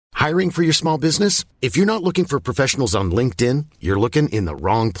Hiring for your small business? If you're not looking for professionals on LinkedIn, you're looking in the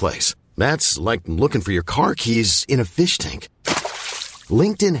wrong place. That's like looking for your car keys in a fish tank.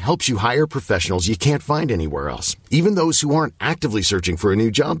 LinkedIn helps you hire professionals you can't find anywhere else, even those who aren't actively searching for a new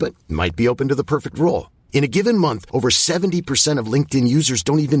job but might be open to the perfect role. In a given month, over 70% of LinkedIn users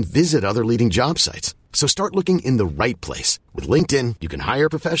don't even visit other leading job sites. So start looking in the right place. With LinkedIn, you can hire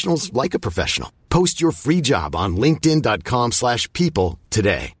professionals like a professional. Post your free job on linkedin.com/people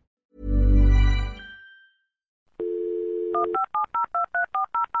today.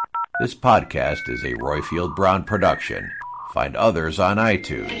 This podcast is a Royfield Brown production. Find others on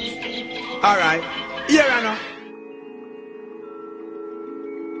iTunes. All right. Here I know.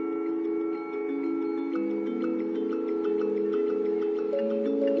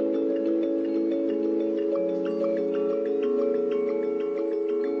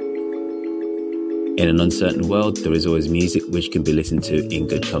 In an uncertain world, there is always music which can be listened to in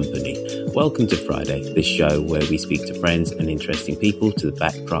good company. Welcome to Friday, this show where we speak to friends and interesting people to the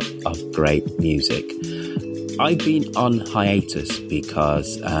backdrop of great music. I've been on hiatus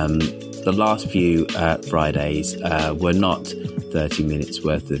because the last few Fridays were not 30 minutes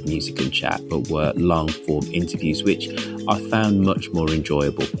worth of music and chat, but were long-form interviews, which I found much more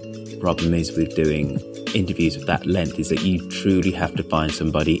enjoyable. The problem is with doing interviews of that length is that you truly have to find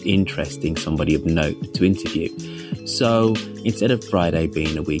somebody interesting, somebody of note to interview. So instead of Friday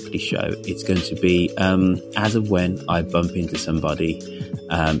being a weekly show, it's going to be as of when I bump into somebody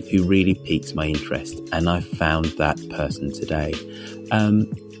who really piques my interest, and I found that person today.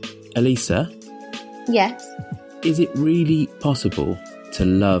 Elisa? Yes? Is it really possible to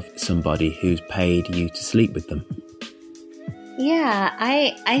love somebody who's paid you to sleep with them? Yeah,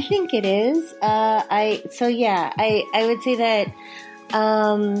 I think it is. I would say that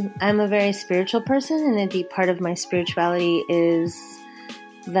I'm a very spiritual person, and a deep part of my spirituality is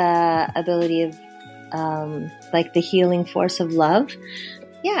the ability of like the healing force of love.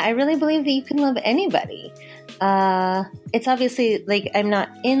 Yeah, I really believe that you can love anybody. It's obviously like I'm not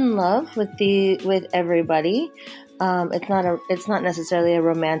in love with everybody. It's not necessarily a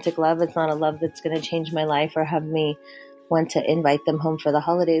romantic love. It's not a love that's going to change my life or have me want to invite them home for the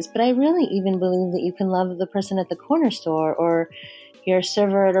holidays. But I really even believe that you can love the person at the corner store, or your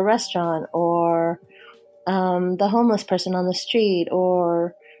server at a restaurant, or the homeless person on the street,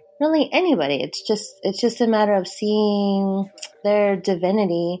 or really anybody. It's just a matter of seeing their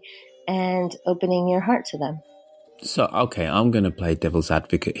divinity and opening your heart to them. So, okay, I'm going to play devil's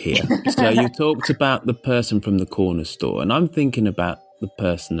advocate here. So you talked about the person from the corner store, and I'm thinking about the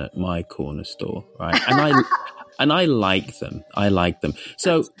person at my corner store, right? And I like them. I like them.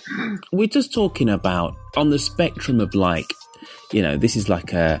 So we're just talking about on the spectrum of like, you know, this is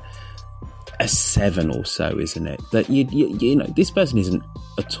like a 7 or so, isn't it? That you know, this person isn't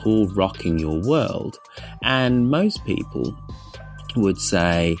at all rocking your world. And most people would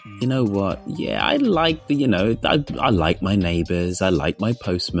say, you know what? Yeah, I like I like my neighbors. I like my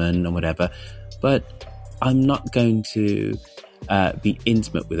postman and whatever, but I'm not going to be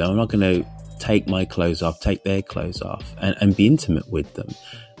intimate with them. I'm not going to take my clothes off, take their clothes off, and be intimate with them.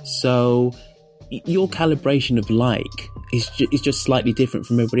 So your calibration of like is just slightly different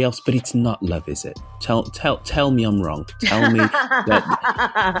from everybody else, but it's not love, is it? Tell me I'm wrong. Tell me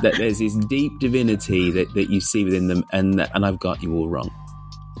that there's this deep divinity that you see within them, and I've got you all wrong.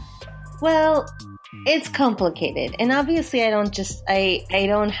 Well, it's complicated, and obviously I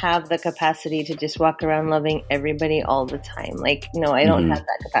don't have the capacity to just walk around loving everybody all the time. Like, no, I don't have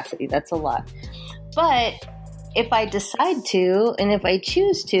that capacity. That's a lot. But if I decide to, and if I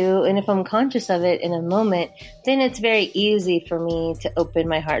choose to, and if I'm conscious of it in a moment, then it's very easy for me to open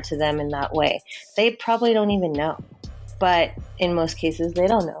my heart to them in that way. They probably don't even know, but in most cases they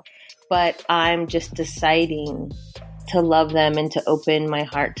don't know. But I'm just deciding to love them and to open my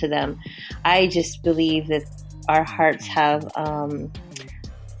heart to them. I just believe that our hearts have a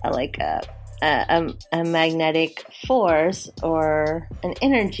magnetic force or an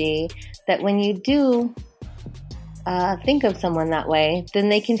energy that when you do think of someone that way, then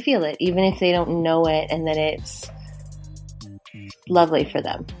they can feel it, even if they don't know it, and that it's lovely for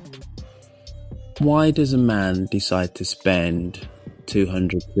them. Why does a man decide to spend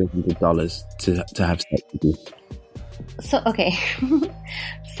 $200, $300 to have sex with you? So, okay.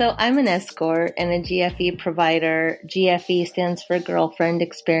 So I'm an escort and a GFE provider. GFE stands for girlfriend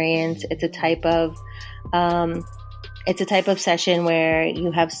experience. It's a type of session where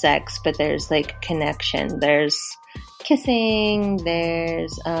you have sex, but there's like connection. There's kissing,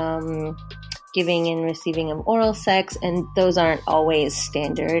 there's giving and receiving of oral sex, and those aren't always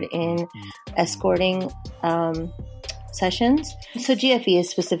standard in escorting sessions. So GFE is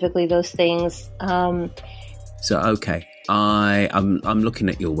specifically those things. Okay. I'm looking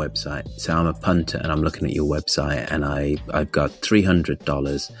at your website. So I'm a punter and I'm looking at your website, and I've got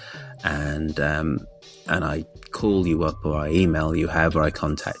 $300, and I call you up or I email you, however I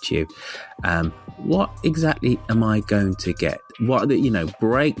contact you. What exactly am I going to get?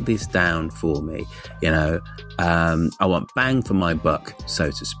 Break this down for me. I want bang for my buck,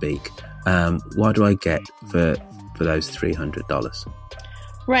 so to speak. What do I get for those $300?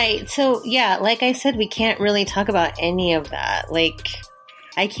 Right. So, yeah, like I said, we can't really talk about any of that. Like,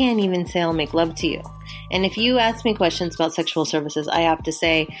 I can't even say I'll make love to you. And if you ask me questions about sexual services, I have to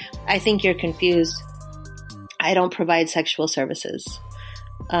say, I think you're confused. I don't provide sexual services.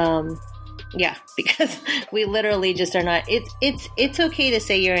 Because we literally just are not. It's okay to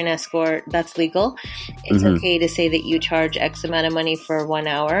say you're an escort. That's legal. It's okay to say that you charge X amount of money for 1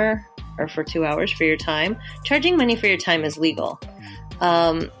 hour or for 2 hours for your time. Charging money for your time is legal.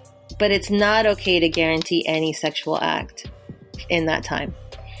 But it's not okay to guarantee any sexual act in that time.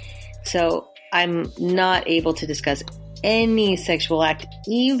 So I'm not able to discuss any sexual act,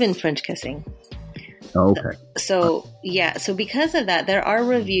 even French kissing. Oh, okay. So because of that, there are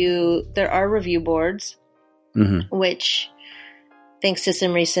review boards, which, thanks to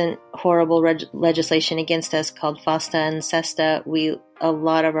some recent horrible legislation against us called FOSTA and SESTA, a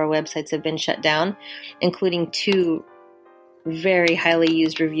lot of our websites have been shut down, including 2 very highly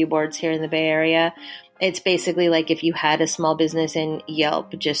used review boards here in the Bay Area. It's basically like if you had a small business and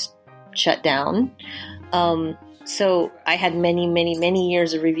Yelp just shut down. So I had many, many, many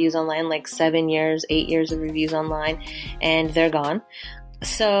years of reviews online, like 7 years, 8 years of reviews online, and they're gone.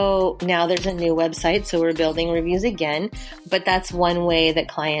 So now there's a new website, so we're building reviews again. But that's one way that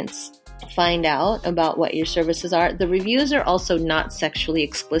clients find out about what your services are. The reviews are also not sexually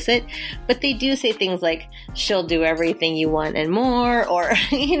explicit, but they do say things like, she'll do everything you want and more, or,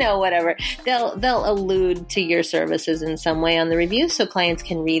 whatever. They'll allude to your services in some way on the reviews, so clients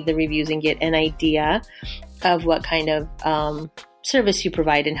can read the reviews and get an idea of what kind of service you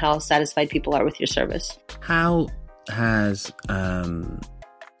provide and how satisfied people are with your service. How has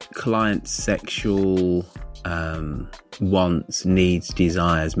clients' sexual wants, needs,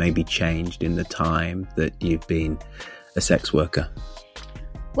 desires maybe changed in the time that you've been a sex worker?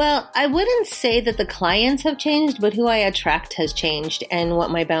 Well, I wouldn't say that the clients have changed, but who I attract has changed, and what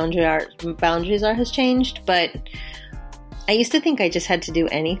my boundaries are has changed. But I used to think I just had to do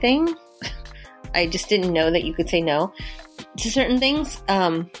anything. I just didn't know that you could say no to certain things.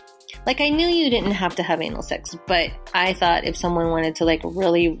 Like, I knew you didn't have to have anal sex, but I thought if someone wanted to, like,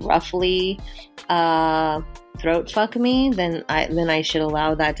 really roughly throat fuck me, then I should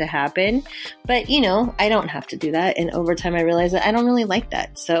allow that to happen. But, I don't have to do that. And over time, I realized that I don't really like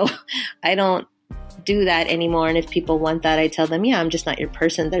that. So I don't do that anymore. And if people want that, I tell them, yeah, I'm just not your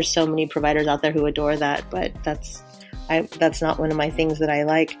person. There's so many providers out there who adore that, but that's not one of my things that I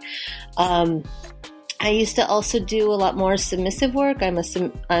like. I used to also do a lot more submissive work. I'm a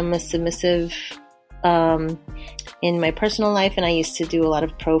submissive in my personal life, and I used to do a lot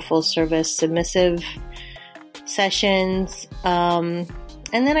of pro full service submissive sessions. And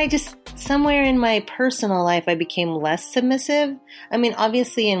then I just, somewhere in my personal life, I became less submissive. I mean,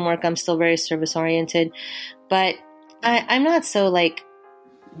 obviously in work, I'm still very service oriented, but I'm not so like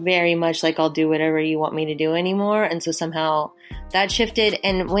very much like I'll do whatever you want me to do anymore. And so somehow that shifted.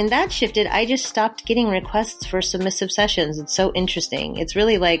 And when that shifted, I just stopped getting requests for submissive sessions. It's so interesting. It's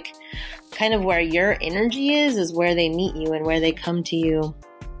really like kind of where your energy is where they meet you and where they come to you.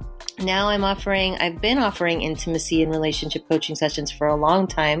 Now I've been offering intimacy and relationship coaching sessions for a long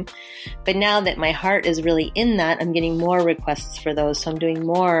time, but now that my heart is really in that, I'm getting more requests for those. So I'm doing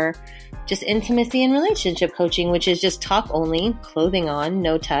more just intimacy and relationship coaching, which is just talk only, clothing on,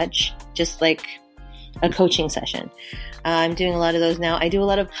 no touch, just like a coaching session. I'm doing a lot of those now. I do a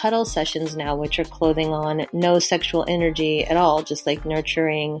lot of cuddle sessions now, which are clothing on, no sexual energy at all, just like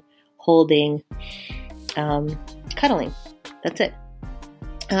nurturing, holding, cuddling. That's it.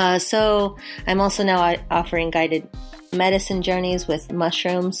 So I'm also now offering guided medicine journeys with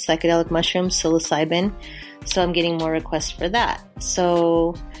mushrooms, psychedelic mushrooms, psilocybin. So I'm getting more requests for that.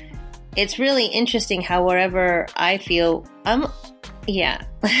 So it's really interesting how wherever I feel, I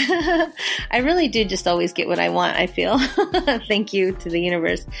really do just always get what I want, I feel. Thank you to the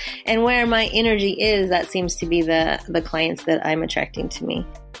universe. And where my energy is, that seems to be the clients that I'm attracting to me.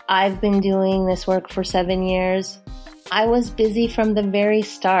 I've been doing this work for 7 years. I was busy from the very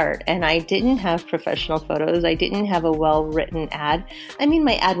start, and I didn't have professional photos. I didn't have a well-written ad. I mean,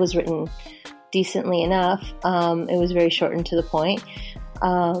 my ad was written decently enough. It was very short and to the point.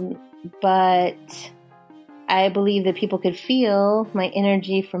 But I believe that people could feel my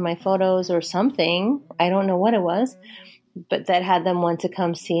energy from my photos or something. I don't know what it was, but that had them want to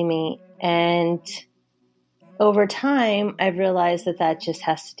come see me. And over time, I've realized that that just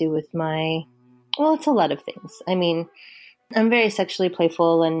has to do with it's a lot of things. I mean, I'm very sexually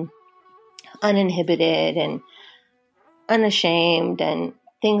playful and uninhibited and unashamed and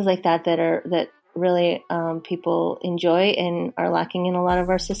things like that that really people enjoy and are lacking in a lot of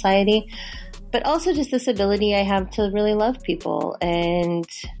our society. But also just this ability I have to really love people and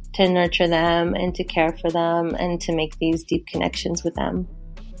to nurture them and to care for them and to make these deep connections with them.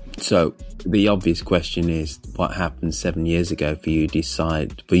 So the obvious question is, what happened 7 years ago for you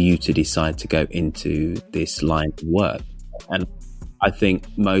to decide to go into this line of work? And I think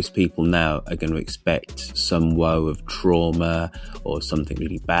most people now are going to expect some woe of trauma or something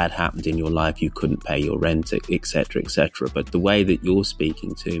really bad happened in your life. You couldn't pay your rent, etc., etc. But the way that you're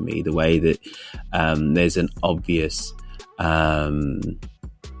speaking to me, the way that there's an obvious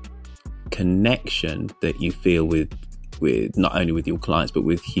connection that you feel with not only with your clients, but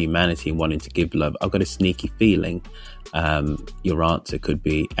with humanity and wanting to give love, I've got a sneaky feeling your answer could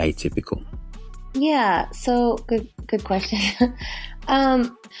be atypical. Yeah, so good question.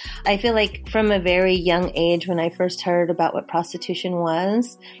 I feel like from a very young age, when I first heard about what prostitution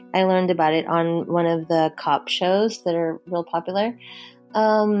was, I learned about it on one of the cop shows that are real popular.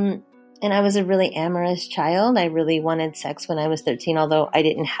 And I was a really amorous child. I really wanted sex when I was 13, although I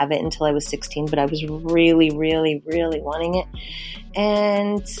didn't have it until I was 16, but I was really, really, really wanting it.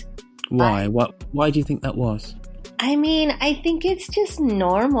 And why? Why do you think that was? I mean, I think it's just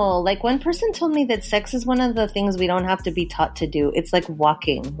normal. Like, one person told me that sex is one of the things we don't have to be taught to do. It's like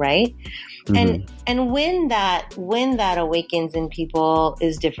walking, right? Mm-hmm. And when that awakens in people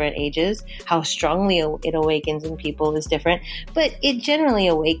is different ages. How strongly it awakens in people is different, but it generally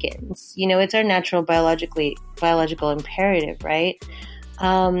awakens. You know, it's our natural biological imperative, right?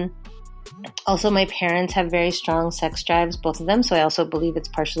 Also, my parents have very strong sex drives, both of them. So I also believe it's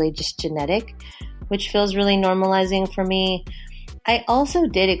partially just genetic, which feels really normalizing for me. I also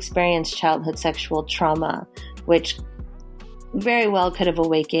did experience childhood sexual trauma, which very well could have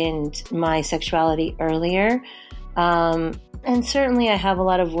awakened my sexuality earlier. And certainly I have a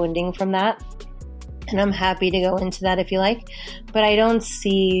lot of wounding from that. And I'm happy to go into that if you like. But I don't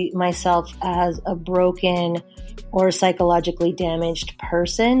see myself as a broken or psychologically damaged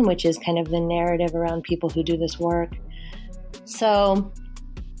person, which is kind of the narrative around people who do this work. So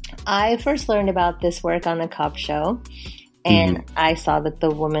I first learned about this work on a cop show, and I saw that the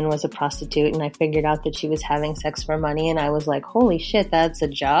woman was a prostitute, and I figured out that she was having sex for money, and I was like, holy shit, that's a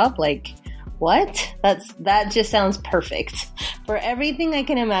job? Like, what? That just sounds perfect for everything I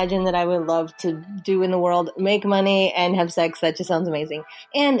can imagine that I would love to do in the world. Make money and have sex. That just sounds amazing.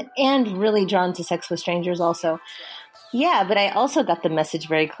 And really drawn to sex with strangers also. Yeah, but I also got the message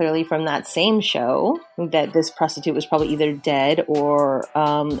very clearly from that same show that this prostitute was probably either dead or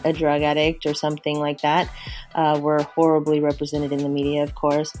a drug addict or something like that. Were horribly represented in the media, of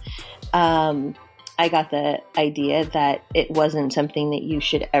course. I got the idea that it wasn't something that you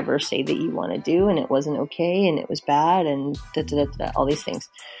should ever say that you want to do, and it wasn't okay, and it was bad, and all these things.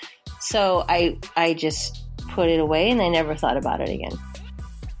 So I just put it away, and I never thought about it again.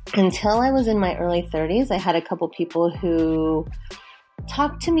 Until I was in my early 30s, I had a couple people who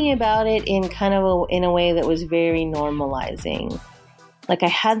talked to me about it in in a way that was very normalizing. Like, I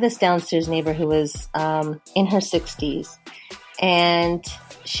had this downstairs neighbor who was in her 60s, and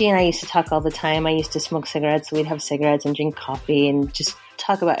she and I used to talk all the time. I used to smoke cigarettes, so we'd have cigarettes and drink coffee and just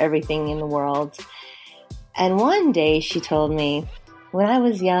talk about everything in the world. And one day she told me, when I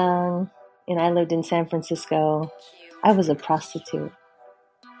was young and I lived in San Francisco, I was a prostitute.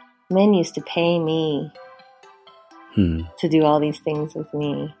 Men used to pay me to do all these things with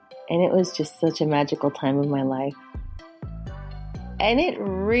me. And it was just such a magical time of my life. And it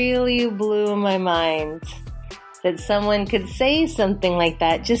really blew my mind that someone could say something like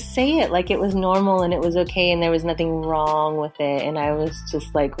that. Just say it like it was normal and it was okay and there was nothing wrong with it. And I was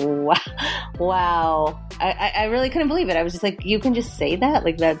just like, wow. I really couldn't believe it. I was just like, you can just say that?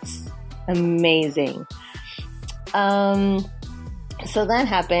 Like, that's amazing. So that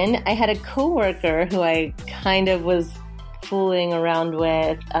happened. I had a coworker who I kind of was fooling around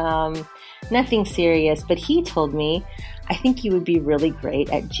with, nothing serious, but he told me, I think you would be really great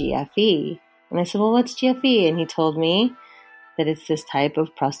at GFE. And I said, well, what's GFE? And he told me that it's this type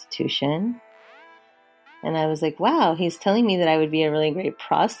of prostitution. And I was like, wow, he's telling me that I would be a really great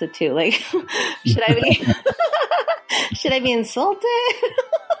prostitute. Like, should I be insulted?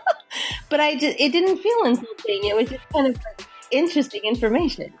 But it didn't feel insulting. It was just kind of like interesting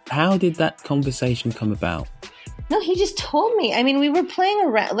information. How did that conversation come about? No, he just told me. I mean, we were playing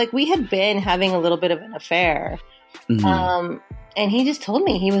around. Like, we had been having a little bit of an affair. Mm-hmm. And he just told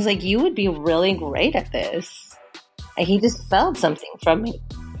me, he was like, you would be really great at this. And he just felt something from me.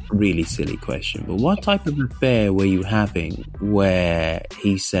 Really silly question, but what type of affair were you having where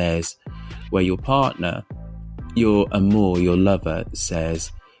he says, where your partner, your amour, your lover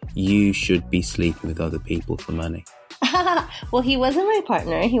says, you should be sleeping with other people for money? Well, he wasn't my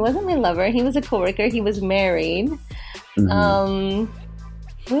partner. He wasn't my lover. He was a coworker. He was married. Mm-hmm.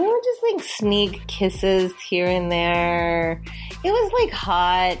 We were just like sneak kisses here and there. It was like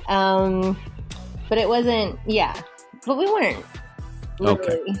hot. But it wasn't, but we weren't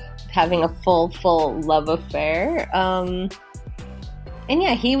literally having a full love affair. And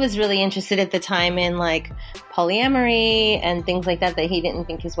yeah, he was really interested at the time in like polyamory and things like that he didn't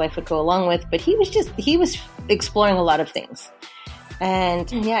think his wife would go along with, but he was exploring a lot of things. And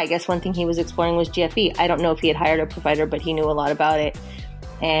yeah, I guess one thing he was exploring was GFE. I don't know if he had hired a provider, but he knew a lot about it.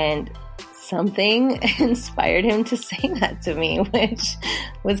 And something inspired him to say that to me, which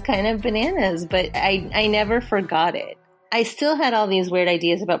was kind of bananas, but I never forgot it. I still had all these weird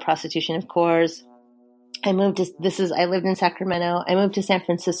ideas about prostitution, of course. I lived in Sacramento. I moved to San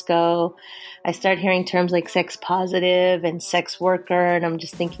Francisco. I started hearing terms like sex positive and sex worker. And I'm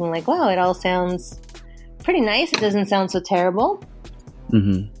just thinking like, wow, it all sounds pretty nice. It doesn't sound so terrible.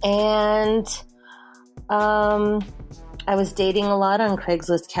 Mm-hmm. And I was dating a lot on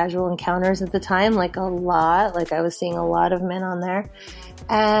Craigslist Casual Encounters at the time, like a lot. Like I was seeing a lot of men on there.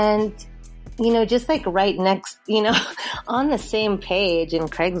 And just like right next, on the same page in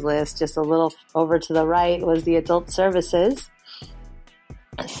Craigslist, just a little over to the right was the adult services.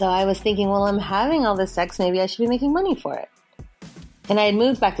 So I was thinking, well, I'm having all this sex. Maybe I should be making money for it. And I had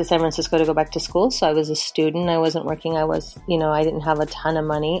moved back to San Francisco to go back to school. So I was a student. I wasn't working. I was, I didn't have a ton of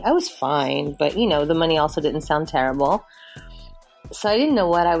money. I was fine, but the money also didn't sound terrible. So I didn't know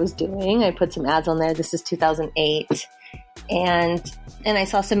what I was doing. I put some ads on there. This is 2008. And I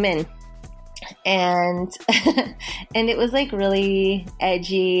saw some men. And and it was like really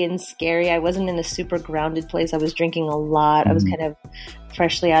edgy and scary. I wasn't in a super grounded place. I was drinking a lot. I was kind of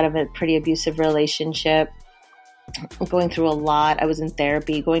freshly out of a pretty abusive relationship, going through a lot. I was in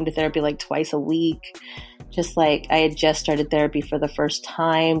therapy, going to therapy like twice a week. Just like I had just started therapy for the first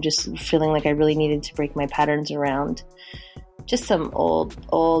time, just feeling like I really needed to break my patterns around just some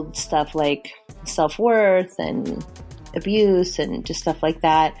old stuff like self-worth and abuse and just stuff like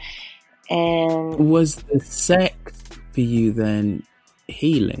that. And was the sex for you then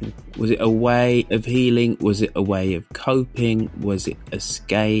healing? Was it a way of healing? Was it a way of coping? Was it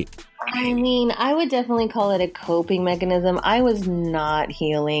escape? I mean, I would definitely call it a coping mechanism. I was not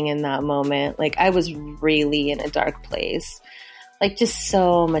healing in that moment. Like I was really in a dark place, like just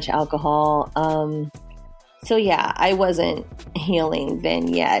so much alcohol. So yeah, I wasn't healing then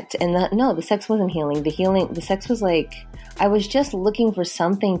yet. And the sex wasn't healing. The sex was like, I was just looking for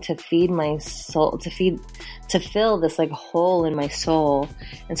something to feed my soul, to fill this like hole in my soul.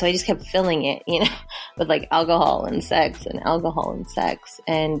 And so I just kept filling it, with like alcohol and sex.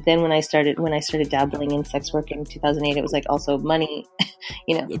 And then when I started dabbling in sex work in 2008, it was like also money,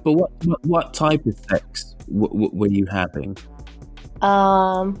 But what type of sex were you having?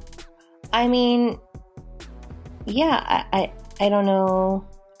 I mean, yeah, I don't know.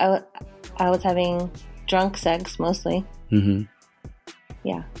 I was having drunk sex mostly. Mm-hmm.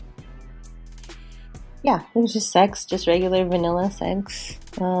 Yeah, it was just sex, just regular vanilla sex.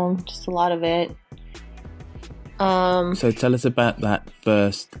 Just a lot of it. So tell us about that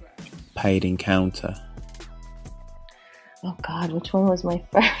first paid encounter. Oh God, which one was my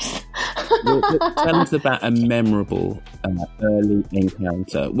first? Tell us about a memorable early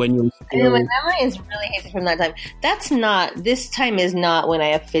encounter when you're still... My memory is really hazy from that time. This time is not when I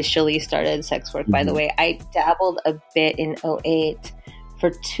officially started sex work, by the way. I dabbled a bit in 2008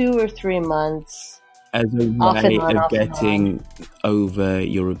 for 2 or 3 months. As a way of getting over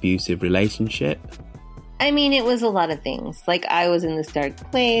your abusive relationship? I mean, it was a lot of things. Like, I was in this dark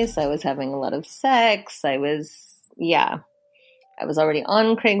place. I was having a lot of sex. I was already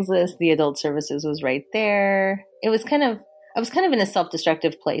on Craigslist. The adult services was right there. I was kind of in a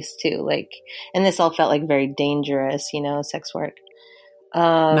self-destructive place too. Like, and this all felt like very dangerous, sex work.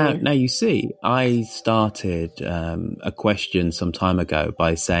 Now you see, I started a question some time ago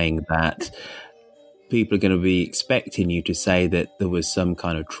by saying that people are going to be expecting you to say that there was some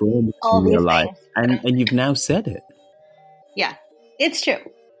kind of trauma in your life, and you've now said it. Yeah, it's true.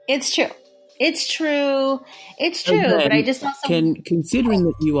 But I just also... Considering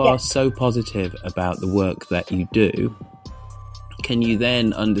that you are so positive about the work that you do, can you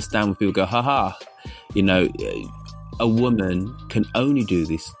then understand when people go, haha, a woman can only do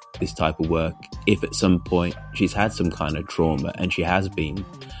this type of work if at some point she's had some kind of trauma and she has been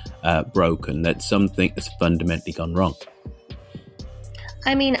broken, that something has fundamentally gone wrong.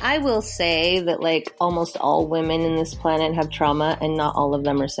 I mean, I will say that like almost all women in this planet have trauma, and not all of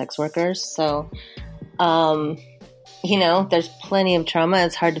them are sex workers. So, you know, there's plenty of trauma.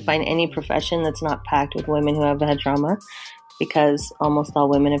 It's hard to find any profession that's not packed with women who have had trauma, because almost all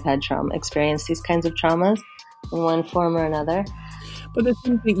women have had trauma, experienced these kinds of traumas in one form or another. But there's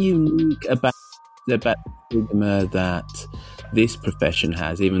something unique about the stigma that this profession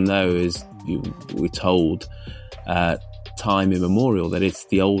has, even though, as we're told, time immemorial, that it's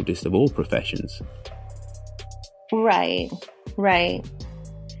the oldest of all professions. Right.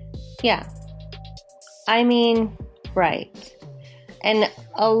 Yeah. I mean, right. And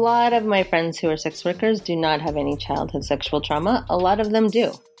a lot of my friends who are sex workers do not have any childhood sexual trauma. A lot of them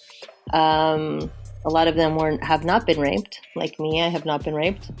do. A lot of them have not been raped. Like me, I have not been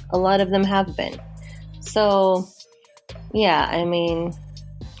raped. A lot of them have been. So, yeah, I mean,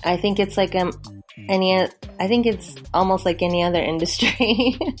 I think it's like I think it's almost like any other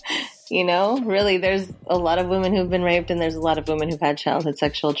industry. You know, really, there's a lot of women who've been raped, and there's a lot of women who've had childhood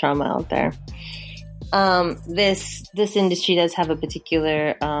sexual trauma out there. This industry does have a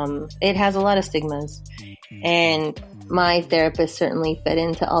particular, it has a lot of stigmas, and my therapist certainly fed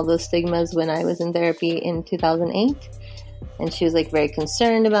into all those stigmas when I was in therapy in 2008. And she was like very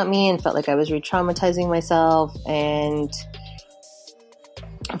concerned about me and felt like I was re-traumatizing myself, and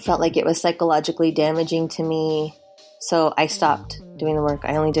felt like it was psychologically damaging to me. So I stopped doing the work.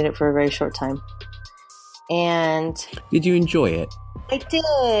 I only did it for a very short time. And did you enjoy it? I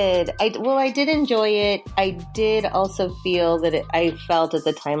did. I did enjoy it. I did also feel that I felt at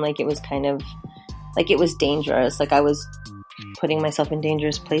the time like it was kind of like it was dangerous. Like I was putting myself in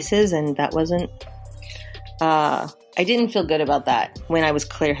dangerous places, and that wasn't, I didn't feel good about that when I was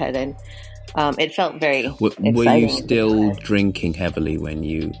clear-headed. It felt very exciting. Were you still drinking heavily when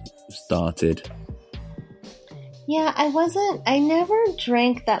you started? Yeah, I never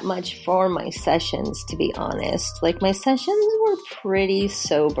drank that much for my sessions, to be honest. Like, my sessions were pretty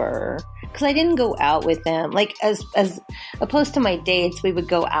sober, because I didn't go out with them. Like, as opposed to my dates, we would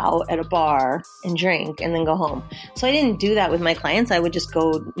go out at a bar and drink and then go home. So I didn't do that with my clients. I would just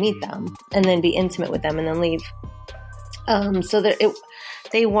go meet them and then be intimate with them and then leave. So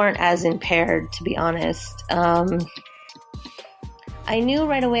they weren't as impaired, to be honest. I knew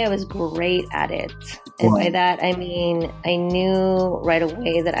right away I was great at it. And by that, I mean, I knew right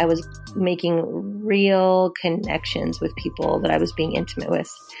away that I was making real connections with people that I was being intimate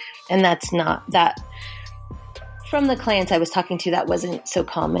with. And that's not that, from the clients I was talking to, that wasn't so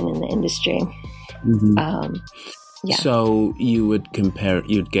common in the industry. Mm-hmm. Yeah. So you'd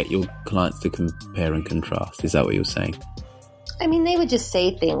get your clients to compare and contrast. Is that what you're saying? I mean, they would just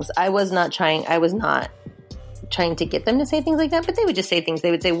say things. I was not trying to get them to say things like that, but they would just say things.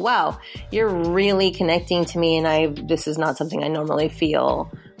 They would say, wow, you're really connecting to me, and this is not something I normally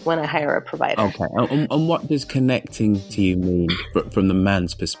feel when I hire a provider. Okay. And what does connecting to you mean from the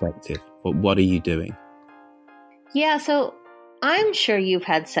man's perspective? What are you doing? Yeah, so I'm sure you've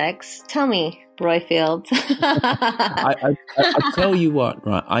had sex. Tell me, Roifield. I tell you what,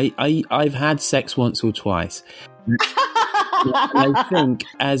 right? I've had sex once or twice. I think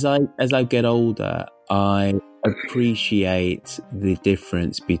as I get older, I appreciate the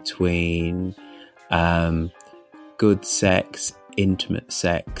difference between good sex, intimate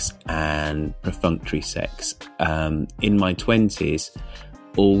sex, and perfunctory sex. In my 20s,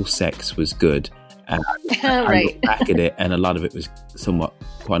 all sex was good. Right. I look back at it, and a lot of it was somewhat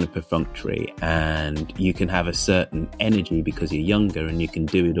kind of perfunctory, and you can have a certain energy because you're younger, and you can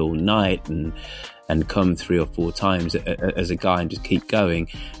do it all night and come 3 or 4 times as a guy and just keep going,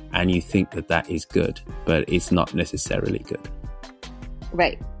 and you think that is good, but it's not necessarily good.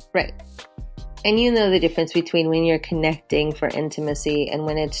 Right. And you know the difference between when you're connecting for intimacy and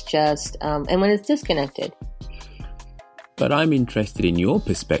when it's just and when it's disconnected. But I'm interested in your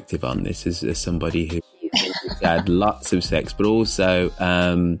perspective on this as somebody who has had lots of sex, but also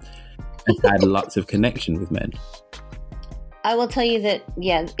has had lots of connection with men. I will tell you that,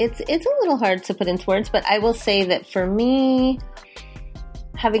 yeah, it's a little hard to put into words, but I will say that for me,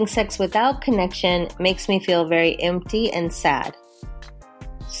 having sex without connection makes me feel very empty and sad.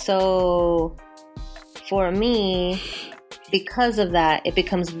 So for me, because of that, it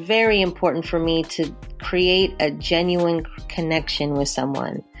becomes very important for me to create a genuine connection with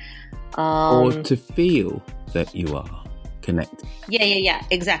someone. Or to feel that you are connected. Yeah.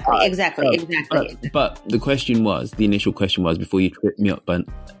 Exactly. But the initial question was, before you tripped me up, but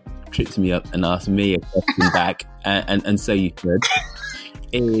trips me up and asks me a question back, and so you could,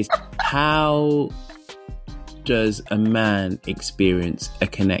 is how does a man experience a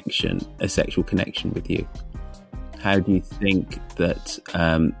connection, a sexual connection with you? How do you think that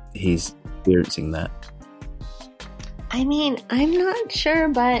he's experiencing that? I mean, I'm not sure,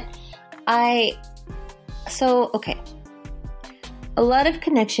 but okay. A lot of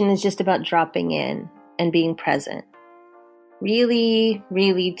connection is just about dropping in and being present. Really,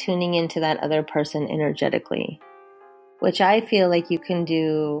 really tuning into that other person energetically, which I feel like you can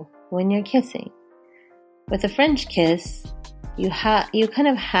do when you're kissing. With a French kiss, you kind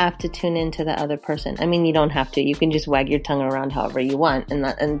of have to tune into the other person. I mean, you don't have to. You can just wag your tongue around however you want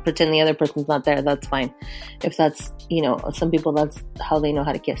and pretend the other person's not there. That's fine. If that's, some people, that's how they know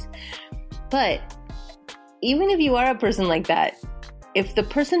how to kiss. But even if you are a person like that, if the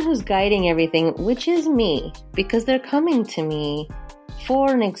person who's guiding everything, which is me, because they're coming to me for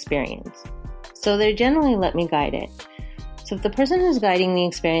an experience, so they generally let me guide it. So if the person who's guiding the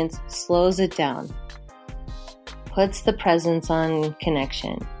experience slows it down, puts the presence on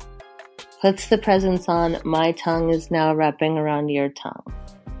connection, puts the presence on my tongue is now wrapping around your tongue,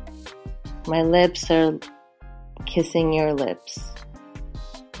 my lips are kissing your lips.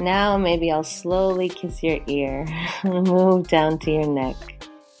 Now maybe I'll slowly kiss your ear and move down to your neck.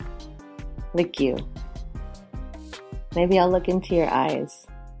 Lick you. Maybe I'll look into your eyes.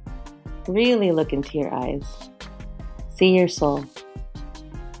 Really look into your eyes. See your soul.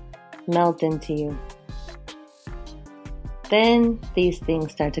 Melt into you. Then these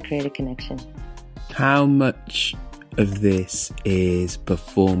things start to create a connection. How much of this is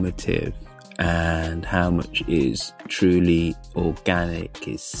performative and how much is truly organic,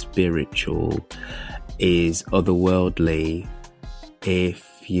 is spiritual, is otherworldly?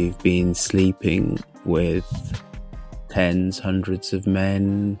 If you've been sleeping with tens, hundreds of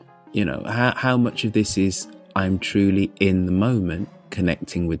men, how much of this is I'm truly in the moment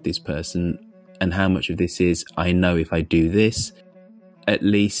connecting with this person, and how much of this is I know if I do this, at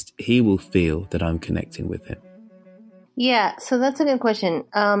least he will feel that I'm connecting with him? Yeah, so that's a good question.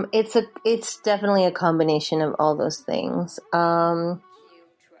 It's definitely a combination of all those things.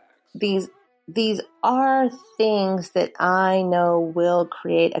 These are things that I know will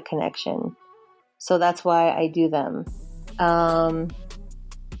create a connection. So that's why I do them.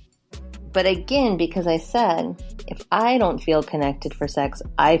 But again, because I said, if I don't feel connected for sex,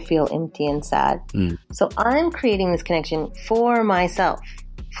 I feel empty and sad. So I'm creating this connection for myself,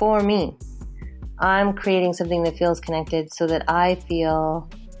 for me. I'm creating something that feels connected so that I feel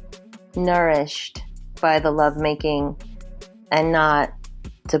nourished by the lovemaking and not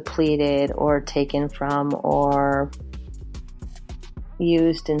depleted or taken from or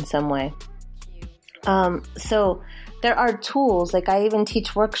used in some way. So there are tools, like I even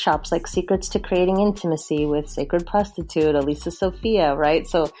teach workshops like Secrets to Creating Intimacy with Sacred Prostitute, Elisa Sophia, right?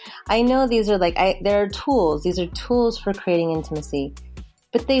 So I know these are there are tools. These are tools for creating intimacy,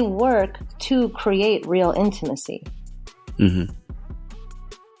 but they work to create real intimacy. Mm-hmm.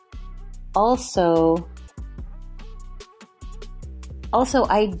 Also,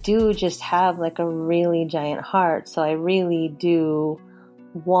 I do just have a really giant heart, so I really do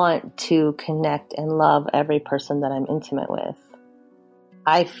want to connect and love every person that I'm intimate with.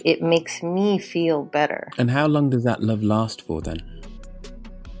 It makes me feel better. And how long does that love last for then?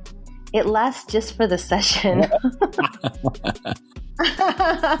 It lasts just for the session.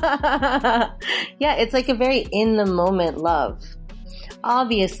 Yeah, it's like a very in the moment love.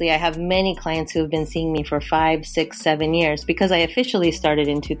 Obviously, I have many clients who have been seeing me for 5, 6, 7 years because I officially started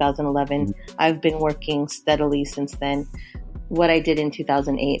in 2011. I've been working steadily since then. What I did in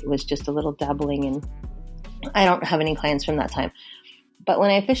 2008 was just a little dabbling, and I don't have any clients from that time. But when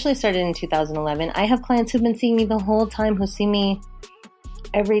I officially started in 2011, I have clients who've been seeing me the whole time, who see me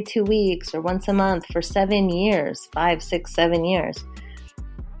every 2 weeks or once a month for 7 years, 5, 6, 7 years.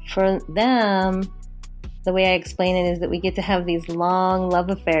 For them, the way I explain it is that we get to have these long love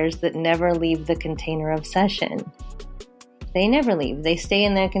affairs that never leave the container of session. They never leave. They stay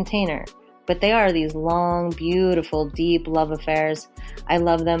in their container. But they are these long, beautiful, deep love affairs. I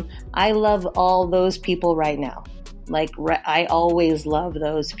love them. I love all those people right now. I always love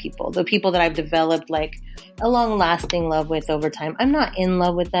those people. The people that I've developed a long-lasting love with over time. I'm not in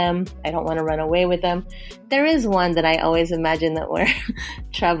love with them. I don't want to run away with them. There is one that I always imagine that we're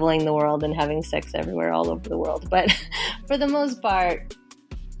traveling the world and having sex everywhere, all over the world. But for the most part,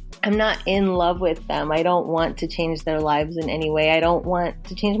 I'm not in love with them. I don't want to change their lives in any way. I don't want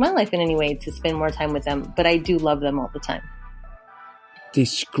to change my life in any way to spend more time with them. But I do love them all the time.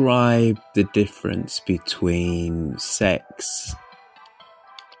 Describe the difference between sex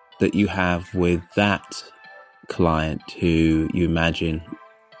that you have with that client who you imagine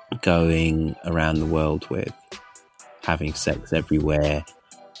going around the world with, having sex everywhere,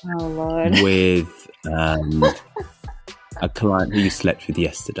 Oh, Lord. with a client who you slept with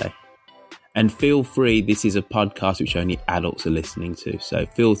yesterday? And feel free, this is a podcast which only adults are listening to, so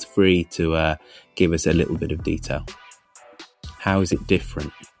feel free to give us a little bit of detail. How is it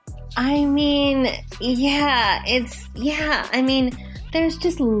different? I mean, there's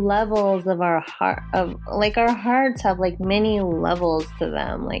just levels of our heart, our hearts have like many levels to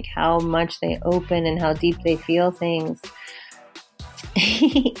them, like how much they open and how deep they feel things.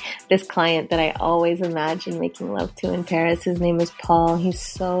 This client that I always imagine making love to in Paris, his name is Paul. He's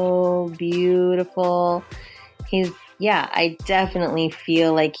so beautiful. I definitely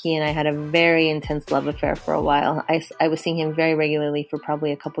feel like he and I had a very intense love affair for a while. I was seeing him very regularly for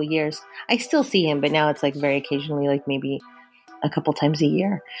probably a couple years. I still see him, but now it's like very occasionally, like maybe a couple times a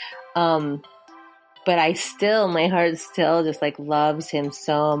year. But my heart still just like loves him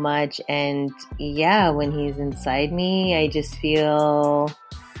so much. And yeah, when he's inside me, I just feel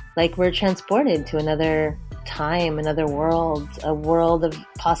like we're transported to another time, another world, a world of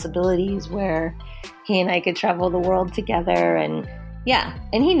possibilities where he and I could travel the world together. And yeah,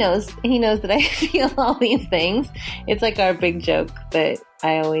 and he knows that I feel all these things. It's like our big joke that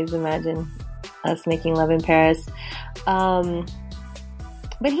I always imagine us making love in Paris. But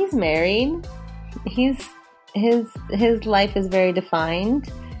he's married. His life is very defined.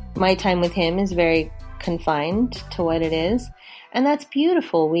 My time with him is very confined to what it is. And that's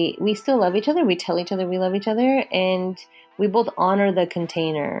beautiful. We still love each other. We tell each other we love each other, and we both honor the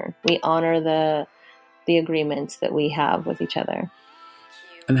container. We honor the agreements that we have with each other.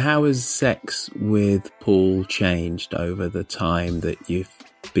 And how has sex with Paul changed over the time that you've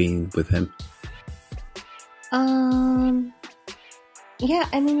been with him? Yeah,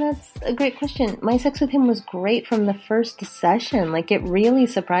 I mean, that's a great question. My sex with him was great from the first session. Like, it really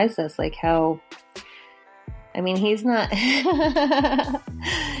surprised us, like how, I mean, he's not, he's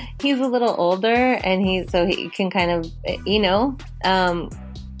a little older, and he can kind of,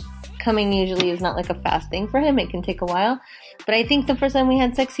 coming usually is not like a fast thing for him. It can take a while. But I think the first time we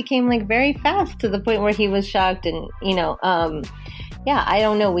had sex, he came like very fast to the point where he was shocked. And, yeah, I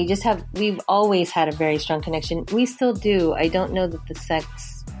don't know. We've always had a very strong connection. We still do. I don't know that the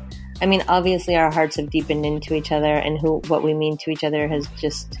sex, I mean, obviously our hearts have deepened into each other, and what we mean to each other has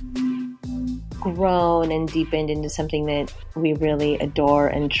just grown and deepened into something that we really adore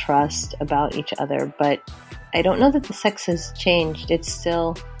and trust about each other. But I don't know that the sex has changed. It's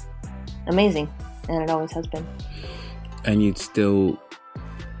still amazing, and it always has been. And you'd still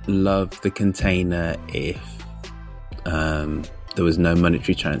love the container if there was no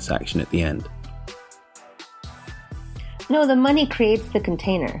monetary transaction at the end? No, the money creates the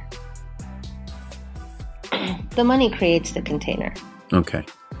container. The money creates the container. Okay.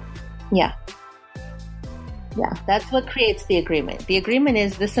 Yeah. Yeah, that's what creates the agreement. The agreement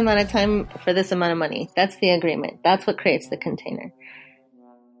is this amount of time for this amount of money. That's the agreement. That's what creates the container.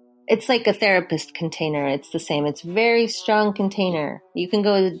 It's like a therapist container. It's the same. It's a very strong container. You can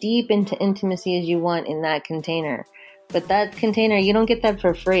go as deep into intimacy as you want in that container. But that container, you don't get that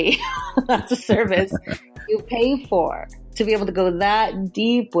for free. That's a service you pay for to be able to go that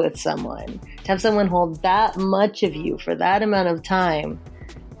deep with someone, to have someone hold that much of you for that amount of time.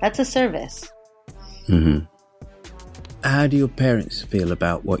 That's a service. Mm-hmm. How do your parents feel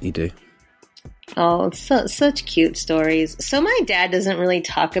about what you do? Oh, such cute stories. So my dad doesn't really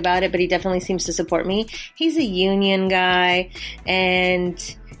talk about it, but he definitely seems to support me. He's a union guy,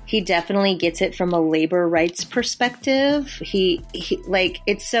 and he definitely gets it from a labor rights perspective. He like,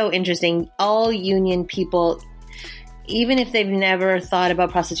 it's so interesting. All union people, even if they've never thought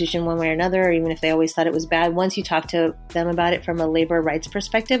about prostitution one way or another, or even if they always thought it was bad, once you talk to them about it from a labor rights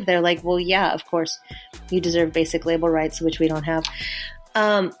perspective, they're like, well, yeah, of course, you deserve basic labor rights, which we don't have.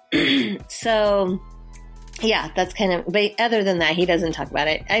 So yeah, that's kind of, but other than that, he doesn't talk about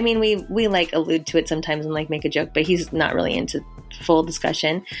it. I mean, we like allude to it sometimes and like make a joke, but he's not really into full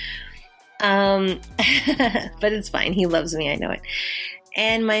discussion. But it's fine. He loves me. I know it.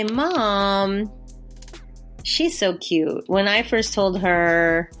 And my mom, she's so cute. When I first told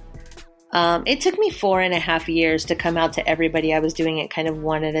her, it took me 4.5 years to come out to everybody. I was doing it kind of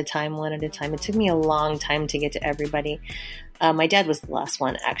one at a time. It took me a long time to get to everybody. My dad was the last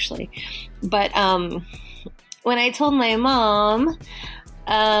one, actually. But when I told my mom,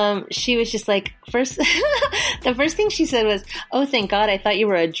 she was just like, the first thing she said was, "Oh, thank God, I thought you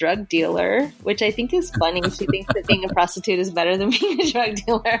were a drug dealer," which I think is funny. She thinks that being a prostitute is better than being a drug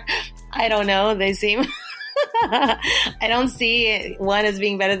dealer. I don't know. They seem I don't see one as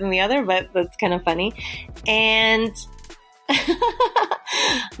being better than the other, but that's kind of funny. And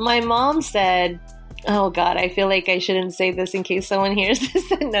my mom said, oh God, I feel like I shouldn't say this in case someone hears this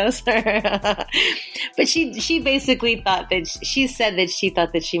that knows her. But she basically thought that she said that she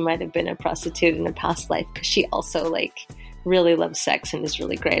thought that she might have been a prostitute in a past life because she also like really loves sex and is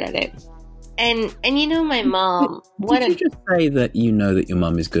really great at it. And you know, my mom. Did you just say that you know that your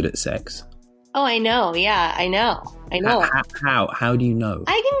mom is good at sex? Oh, I know. Yeah, I know. How do you know?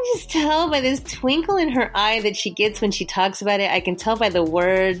 I can just tell by this twinkle in her eye that she gets when she talks about it. I can tell by the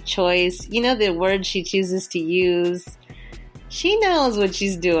word choice. You know, the word she chooses to use. She knows what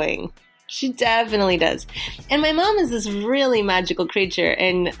she's doing. She definitely does. And my mom is this really magical creature,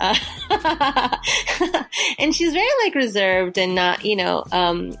 and and she's very like reserved and not, you know,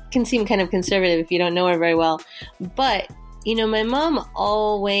 can seem kind of conservative if you don't know her very well. But you know, my mom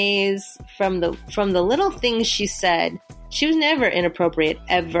always, from the little things she said, she was never inappropriate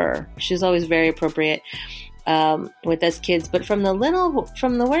ever. She was always very appropriate with us kids. But from the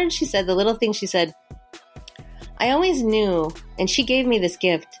words she said, the little things she said, I always knew, and she gave me this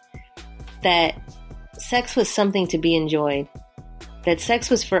gift, that sex was something to be enjoyed, that sex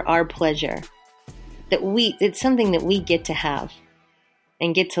was for our pleasure, that it's something that we get to have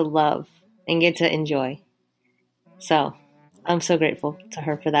and get to love and get to enjoy. So I'm so grateful to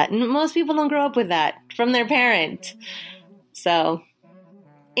her for that. And most people don't grow up with that from their parent. So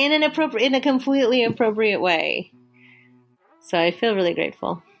in a completely appropriate way. So I feel really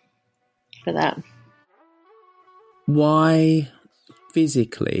grateful for that. Why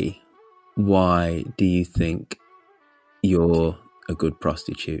do you think you're a good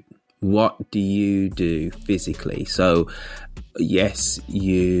prostitute? What do you do physically? So, yes,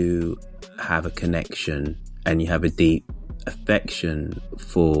 you have a connection and you have a deep affection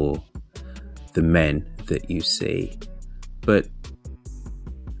for the men that you see. But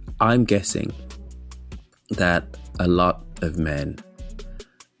I'm guessing that a lot of men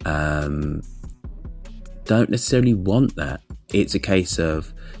don't necessarily want that. It's a case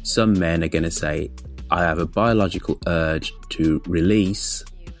of some men are going to say, I have a biological urge to release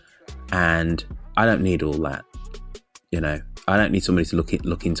and I don't need all that. You know, I don't need somebody to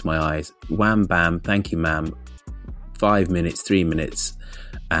look into my eyes. Wham, bam, thank you, ma'am. 5 minutes, 3 minutes,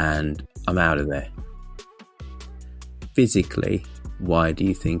 and I'm out of there. Physically, why do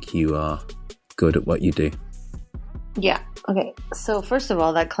you think you are good at what you do? Yeah. Okay. So first of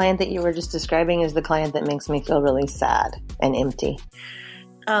all, that client that you were just describing is the client that makes me feel really sad and empty.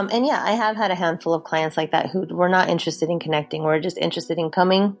 And yeah, I have had a handful of clients like that who were not interested in connecting. We're just interested in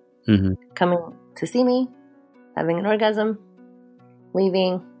coming to see me, having an orgasm,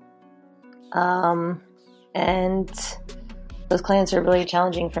 leaving. And those clients are really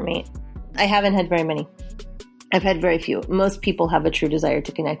challenging for me. I haven't had very many. I've had very few. Most people have a true desire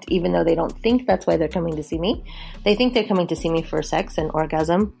to connect, even though they don't think that's why they're coming to see me. They think they're coming to see me for sex and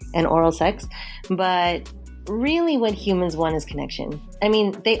orgasm and oral sex. But really what humans want is connection. I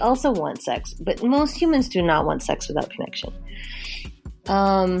mean, they also want sex, but most humans do not want sex without connection.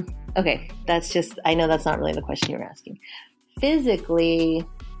 Okay, I know that's not really the question you're asking. Physically,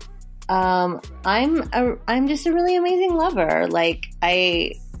 I'm just a really amazing lover. Like,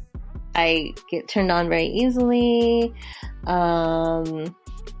 I get turned on very easily. I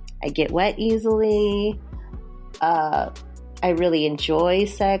get wet easily. I really enjoy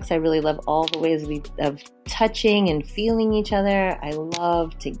sex. I really love all the ways of touching and feeling each other. I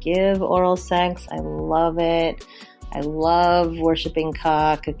love to give oral sex. I love it. I love worshiping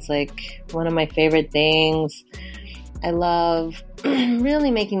cock. It's like one of my favorite things. I love really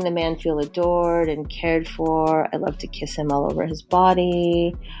making the man feel adored and cared for. I love to kiss him all over his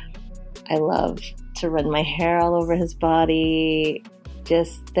body. I love to run my hair all over his body.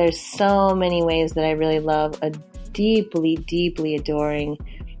 Just, there's so many ways that I really love a deeply, deeply adoring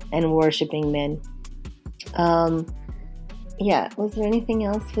and worshiping men. Yeah, was there anything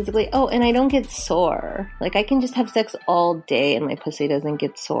else physically? Oh, and I don't get sore. Like, I can just have sex all day and my pussy doesn't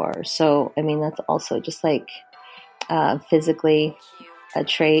get sore. So, I mean, that's also just like physically a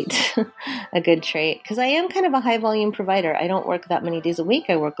trait, a good trait. Because I am kind of a high volume provider. I don't work that many days a week.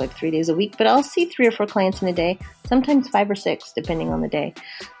 I work like 3 days a week, but I'll see 3 or 4 clients in a day, sometimes 5 or 6, depending on the day.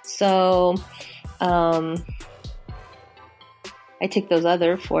 So, I take those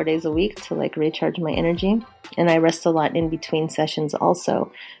other 4 days a week to like recharge my energy, and I rest a lot in between sessions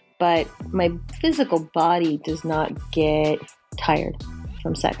also. But my physical body does not get tired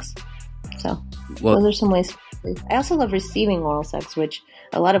from sex. So those are some ways. I also love receiving oral sex, which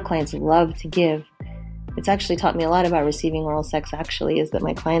a lot of clients love to give. it's actually taught me a lot about receiving oral sex, actually, is that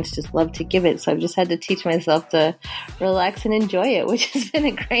my clients just love to give it. So I've just had to teach myself to relax and enjoy it, which has been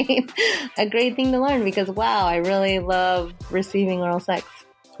a great thing to learn, because, wow, I really love receiving oral sex.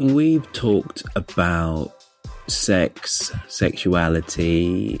 We've talked about sex,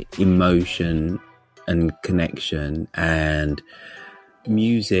 sexuality, emotion, and connection, and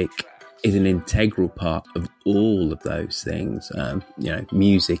music is an integral part of all of those things.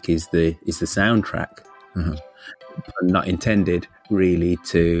 Music is the soundtrack, not intended really,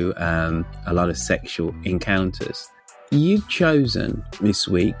 to a lot of sexual encounters. You've chosen this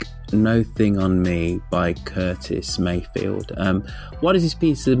week "No Thing on Me" by Curtis Mayfield. What does this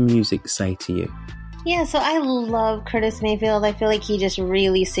piece of music say to you? Yeah, so I love Curtis Mayfield. I feel like he just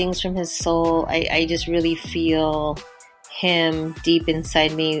really sings from his soul. I just really feel him deep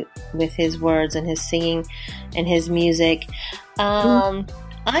inside me with his words and his singing and his music. I'm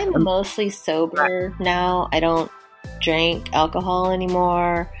mostly sober now. I don't drink alcohol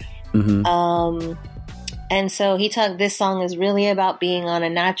anymore. Mm-hmm. And so this song is really about being on a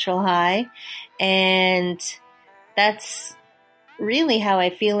natural high. And that's really how I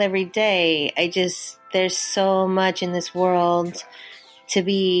feel every day. There's so much in this world to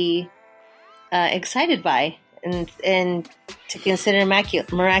be excited by and to consider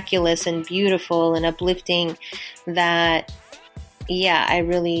miraculous and beautiful and uplifting, that, yeah, I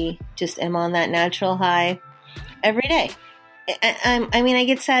really just am on that natural high every day. I mean, I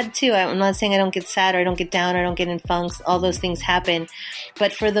get sad too. I'm not saying I don't get sad or I don't get down or I don't get in funks. All those things happen.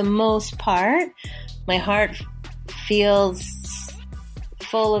 But for the most part, my heart feels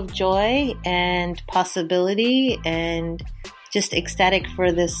full of joy and possibility and just ecstatic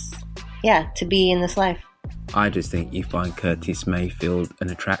for this, to be in this life. I just think you find Curtis Mayfield an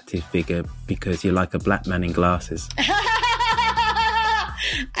attractive figure because you're like a black man in glasses.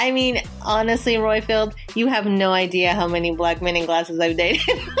 I mean, honestly, Roifield, you have no idea how many black men in glasses I've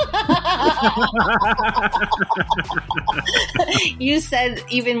dated. You said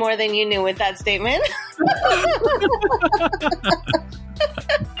even more than you knew with that statement.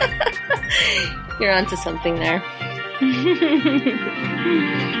 You're onto something there.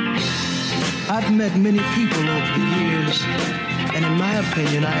 I've met many people over the years, and in my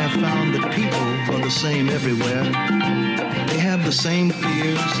opinion, I have found that people are the same everywhere. They have the same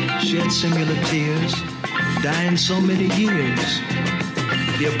fears, shed similar tears, die in so many years.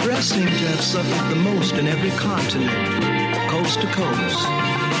 The oppressed seem to have suffered the most in every continent, coast to coast.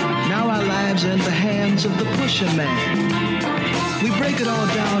 Now our lives are in the hands of the pusher man. We break it all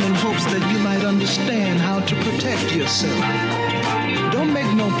down in hopes that you might understand how to protect yourself. Don't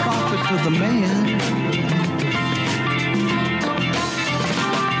make no profit for the man.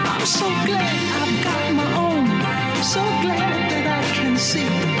 I'm so glad I've got my own. So glad that I can see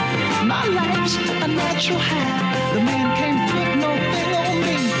my life's a natural high. The man can't put no thing on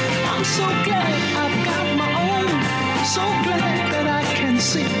me. I'm so glad I've got my own. So glad that I can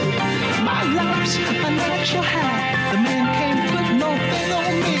see my life's a natural high. The man can't put no thing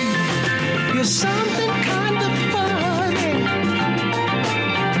on me. You're something kind of funny.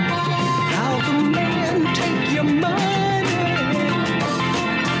 How the man take your money.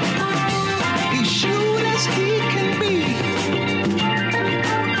 He's shrewd as he can be,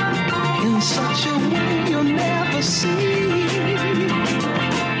 in such a way you'll never see.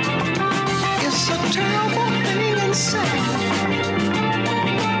 It's a terrible thing inside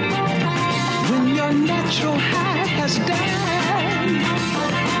when your natural high has died.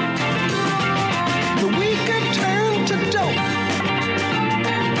 The weaker turn to dope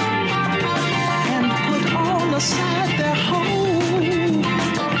and put all aside their hope.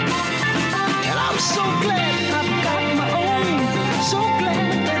 And I'm so glad I've got my own. So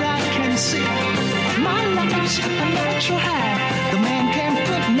glad that I can see my life's a natural high. The man can't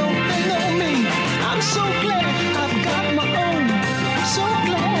put no thing on me. I'm so glad I've got my own. So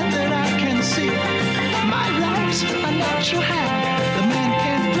glad that I can see my life's a natural high. The man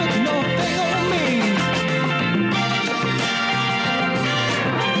can't put no thing on me.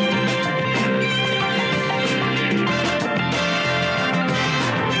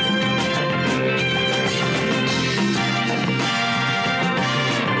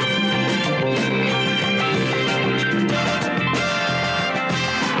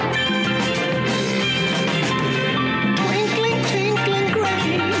 Twinkling, tinkling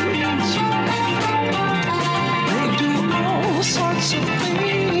grains, they do all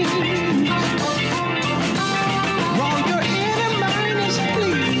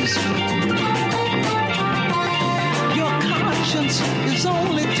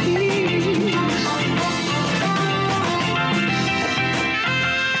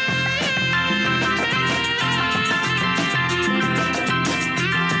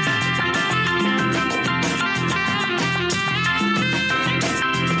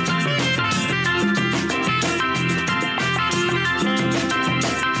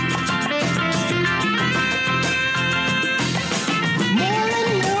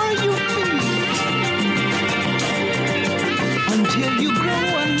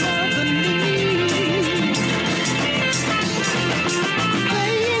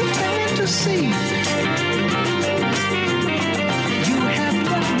see. You have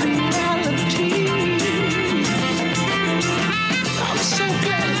that reality. I'm so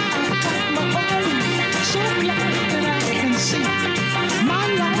glad I got my own. So glad that I can see. My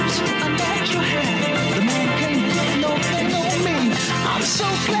life's a natural hair. The man can't put no thing on me. I'm so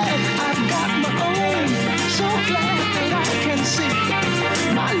glad I've got my own. So glad that I can see.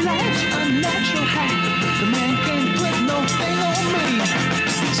 My life's a natural hair. The man can't put no thing on me.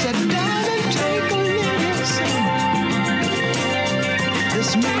 Sit down and take a listen.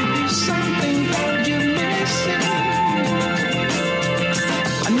 This may be something that you're missing.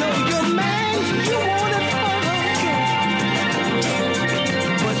 I know you're mad, you want it funky,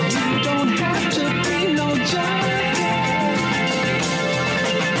 but you don't have to be no junkie.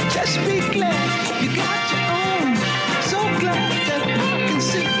 Just be glad you got your own. So glad that I can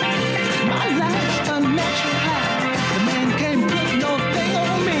see. My life's a natural high. The man can't put no thing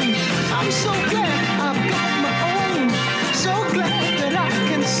on me. I'm so glad I've got my own. So glad that I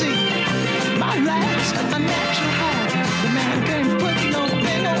can see. My life's a natural high. The man can't put no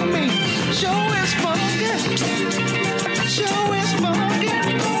thing on me. Show is funky. Show is funky.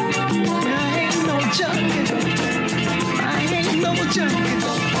 I ain't no junkie. I ain't no junkie.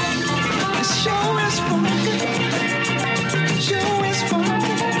 The show is funky. Show is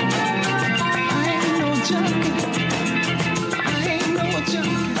funky. I ain't no junkie. I ain't no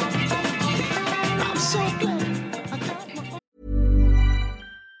junkie. I'm so glad I got my own.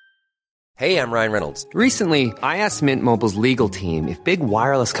 Hey, I'm Ryan Reynolds. Recently, I asked Mint Mobile's legal team if big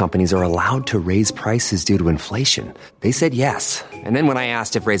wireless companies are allowed to raise prices due to inflation. They said yes. And then when I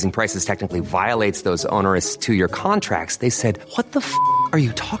asked if raising prices technically violates those onerous 2-year contracts, they said, "What the f*** are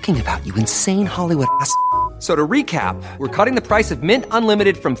you talking about, you insane Hollywood ass?" So to recap, we're cutting the price of Mint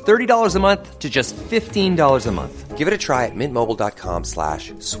Unlimited from $30 a month to just $15 a month. Give it a try at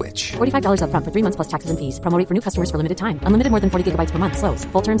mintmobile.com/switch. $45 up front for 3 months plus taxes and fees. Promo rate for new customers for limited time. Unlimited more than 40 gigabytes per month. Slows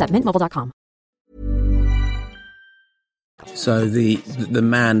full terms at mintmobile.com. So the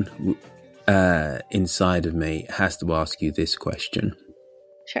man inside of me has to ask you this question.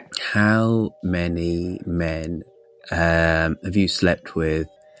 Sure. How many men have you slept with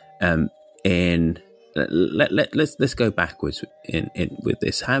let's go backwards in with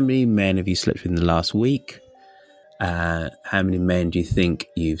this. How many men have you slept with in the last week? How many men do you think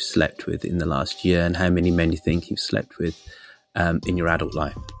you've slept with in the last year? And how many men do you think you've slept with in your adult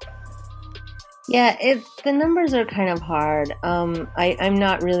life? Yeah, the numbers are kind of hard. I'm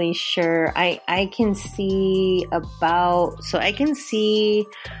not really sure. I can see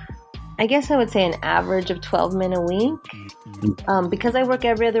I guess I would say an average of 12 men a week. Because I work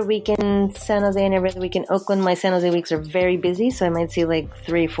every other week in San Jose and every other week in Oakland, my San Jose weeks are very busy. So I might see like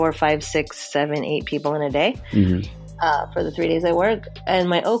 3, 4, 5, 6, 7, 8 people in a day for the 3 days I work. And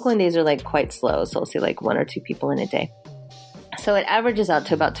my Oakland days are like quite slow. So I'll see like 1 or 2 people in a day. So it averages out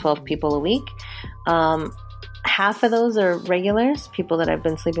to about 12 people a week. Half of those are regulars, people that I've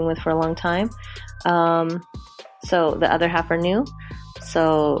been sleeping with for a long time. So the other half are new.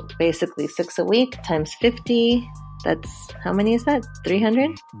 So basically 6 a week times 50. That's, how many is that?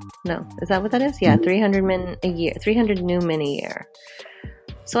 300? No, is that what that is? Yeah, 300 men a year, 300 new men a year.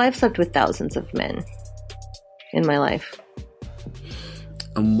 So I've slept with thousands of men in my life.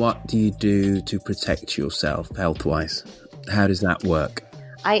 And what do you do to protect yourself health-wise? How does that work?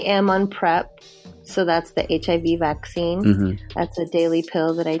 I am on PrEP. So that's the HIV vaccine. Mm-hmm. That's a daily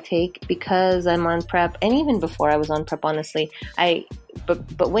pill that I take because I'm on PrEP. And even before I was on PrEP, honestly,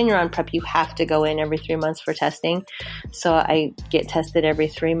 but when you're on PrEP, you have to go in every 3 months for testing. So I get tested every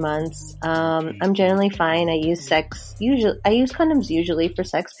 3 months. I'm generally fine. I use condoms usually for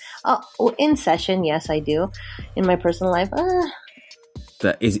sex. In session, yes, I do. In my personal life,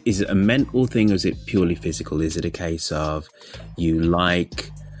 Is it a mental thing or is it purely physical? Is it a case of you like,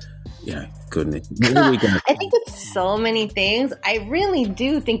 goodness. I think it's so many things. I really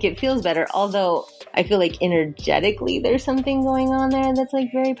do think it feels better, although I feel like energetically there's something going on there that's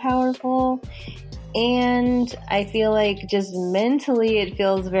like very powerful. And I feel like just mentally it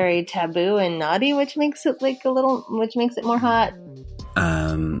feels very taboo and naughty, which makes it more hot.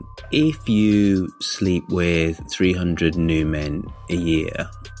 If you sleep with 300 new men a year,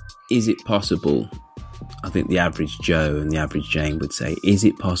 is it possible? I think the average Joe and the average Jane would say, is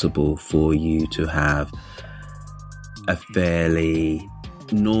it possible for you to have a fairly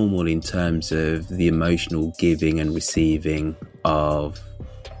normal in terms of the emotional giving and receiving of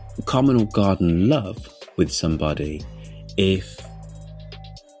common or garden love with somebody if,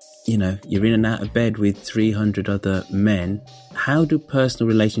 you're in and out of bed with 300 other men? How do personal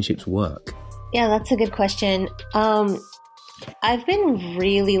relationships work? Yeah, that's a good question. I've been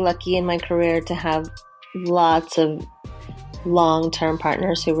really lucky in my career to have lots of long-term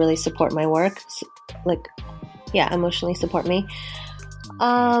partners who really support my work, emotionally support me.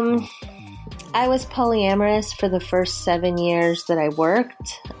 I was polyamorous for the first 7 years that I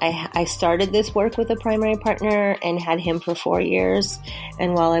worked. I started this work with a primary partner and had him for 4 years.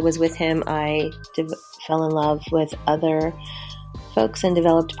 And while I was with him, I fell in love with other folks and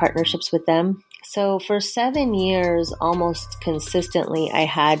developed partnerships with them. So for 7 years, almost consistently, I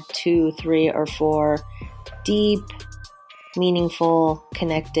had 2, 3, or 4 deep, meaningful,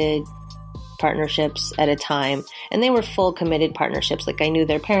 connected partnerships at a time. And they were full committed partnerships. Like I knew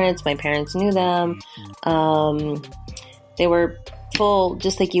their parents, my parents knew them. They were full,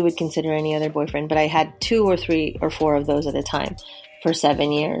 just like you would consider any other boyfriend. But I had 2 or 3 or 4 of those at a time for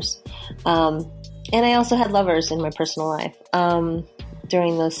 7 years. And I also had lovers in my personal life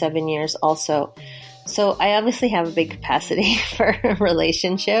during those 7 years also. So I obviously have a big capacity for a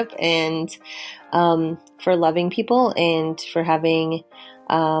relationship and for loving people and for having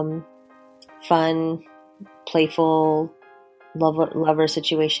fun, playful lover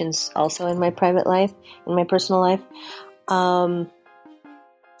situations also in my private life, in my personal life. And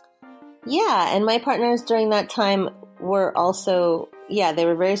my partners during that time were also, they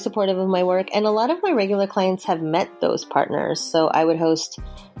were very supportive of my work. And a lot of my regular clients have met those partners. So I would host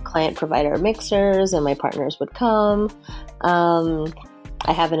client-provider mixers and my partners would come.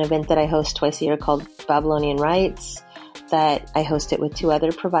 I have an event that I host twice a year called Babylonian Rights that I host it with 2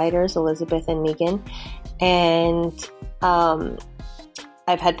 other providers, Elizabeth and Megan. And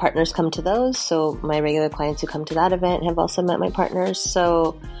I've had partners come to those. So my regular clients who come to that event have also met my partners.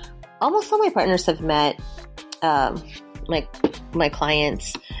 So almost all my partners have met my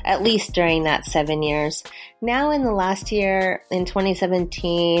clients, at least during that 7 years. Now in the last year, in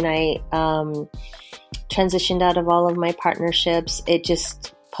 2017, I transitioned out of all of my partnerships.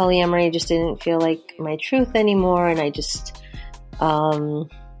 Polyamory just didn't feel like my truth anymore. And I just, I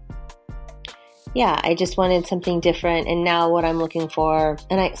just wanted something different. And now what I'm looking for,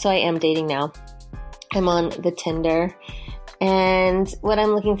 so I am dating now. I'm on the Tinder. And what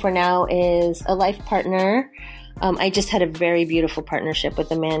I'm looking for now is a life partner. I just had a very beautiful partnership with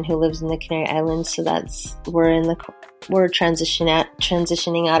a man who lives in the Canary Islands. So we're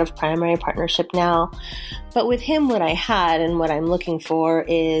transitioning out of primary partnership now. But with him, what I had and what I'm looking for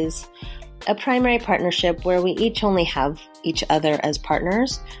is a primary partnership where we each only have each other as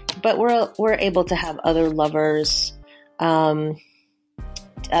partners, but we're able to have other lovers,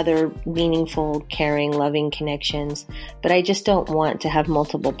 other meaningful, caring, loving connections. But I just don't want to have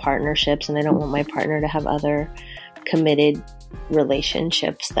multiple partnerships, and I don't want my partner to have other committed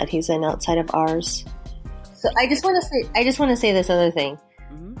relationships that he's in outside of ours. So I just want to say this other thing.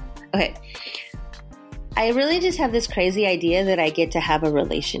 Mm-hmm. Okay. I really just have this crazy idea that I get to have a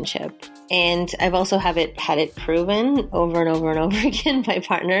relationship. And I've also had it proven over and over and over again by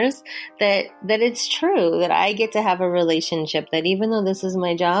partners that it's true, that I get to have a relationship, that even though this is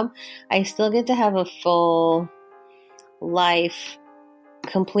my job, I still get to have a full life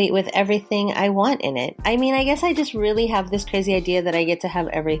complete with everything I want in it. I mean, I guess I just really have this crazy idea that I get to have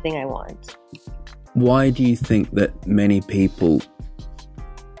everything I want. Why do you think that many people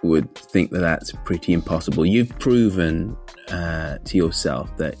would think that that's pretty impossible? You've proven to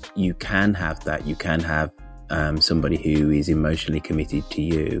yourself that you can have that. You can have somebody who is emotionally committed to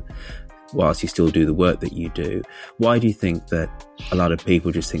you whilst you still do the work that you do. Why do you think that a lot of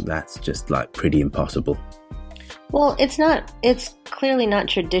people just think that's just like pretty impossible? Well, it's clearly not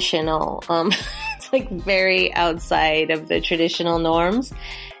traditional. It's like very outside of the traditional norms.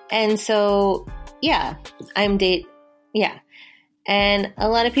 And so, and a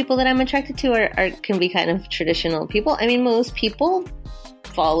lot of people that I'm attracted to can be kind of traditional people. I mean, most people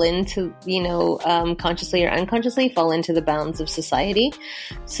fall into, consciously or unconsciously fall into the bounds of society.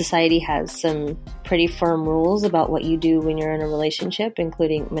 Society has some pretty firm rules about what you do when you're in a relationship,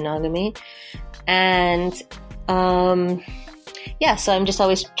 including monogamy. And, so I'm just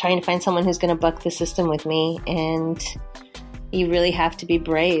always trying to find someone who's going to buck the system with me. And you really have to be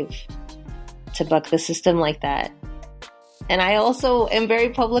brave to buck the system like that. And I also am very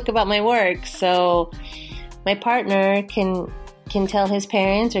public about my work. So my partner can tell his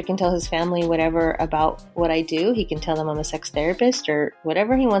parents or can tell his family whatever about what I do. He can tell them I'm a sex therapist or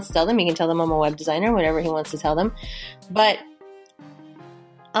whatever he wants to tell them. He can tell them I'm a web designer, whatever he wants to tell them. But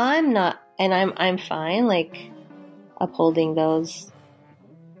I'm not, and I'm fine, like upholding those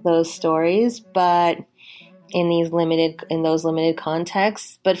stories, but in those limited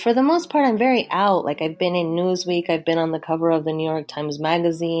contexts. But for the most part, I'm very out. Like I've been in Newsweek. I've been on the cover of the New York Times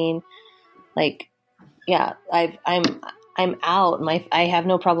Magazine. Like, yeah, I'm out. I have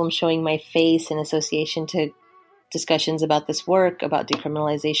no problem showing my face in association to discussions about this work, about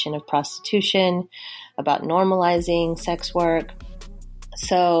decriminalization of prostitution, about normalizing sex work.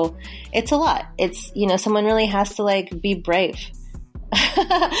 So it's a lot. It's, someone really has to like be brave.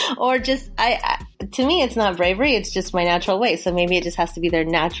 Or just, to me, it's not bravery. It's just my natural way. So maybe it just has to be their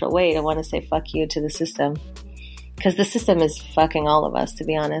natural way to want to say fuck you to the system. Because the system is fucking all of us, to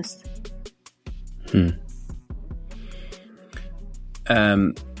be honest.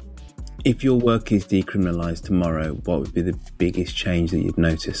 If your work is decriminalized tomorrow, what would be the biggest change that you'd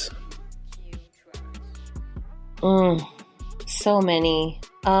notice? So many.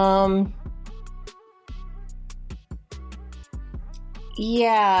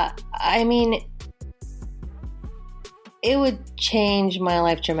 Yeah, I mean, it would change my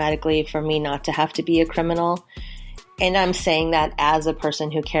life dramatically for me not to have to be a criminal. And I'm saying that as a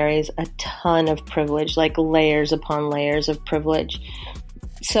person who carries a ton of privilege, like layers upon layers of privilege.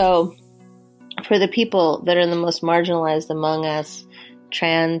 So for the people that are the most marginalized among us,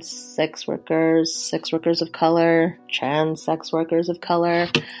 trans sex workers of color, trans sex workers of color,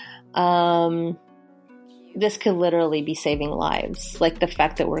 this could literally be saving lives. Like the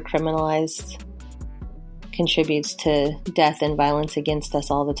fact that we're criminalized contributes to death and violence against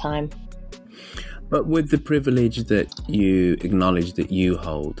us all the time. But with the privilege that you acknowledge that you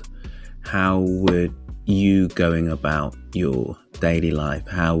hold, how would you going about your daily life,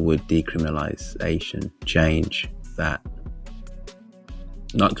 how would decriminalization change that?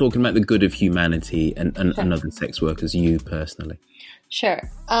 Not talking about the good of humanity and other sex workers, you personally. Sure.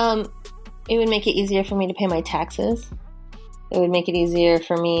 It would make it easier for me to pay my taxes. It would make it easier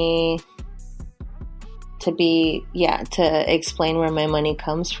for me to explain where my money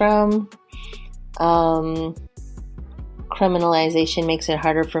comes from. Criminalization makes it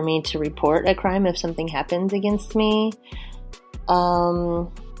harder for me to report a crime if something happens against me.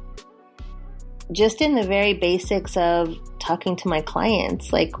 Just in the very basics of talking to my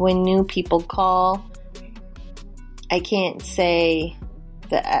clients, like when new people call, I can't say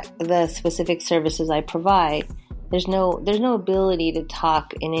the specific services I provide. There's no ability to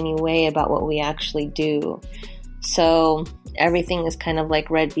talk in any way about what we actually do. So everything is kind of like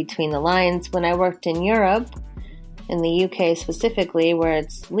read between the lines. When I worked in Europe, in the UK specifically, where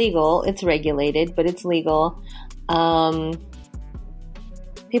it's legal, it's regulated, but it's legal.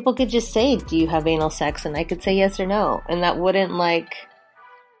 People could just say, do you have anal sex? And I could say yes or no. And that wouldn't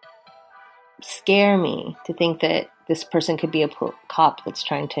scare me to think that this person could be a cop that's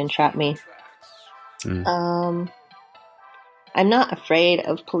trying to entrap me. I'm not afraid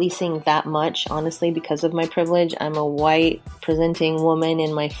of policing that much, honestly, because of my privilege. I'm a white presenting woman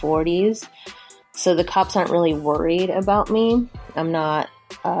in my 40s. So the cops aren't really worried about me. I'm not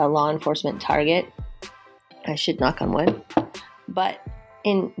a law enforcement target. I should knock on wood. But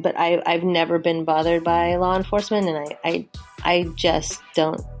I've never been bothered by law enforcement, and I just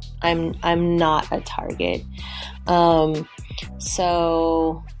don't. I'm not a target.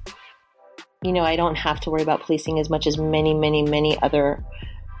 So I don't have to worry about policing as much as many, many, many other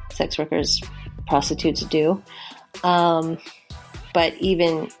sex workers, prostitutes do. But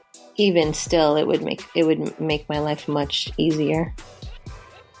even still, it would make my life much easier.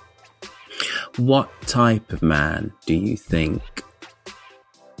 What type of man do you think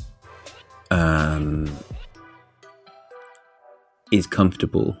is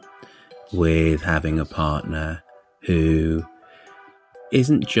comfortable with having a partner who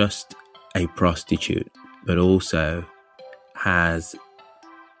isn't just a prostitute, but also has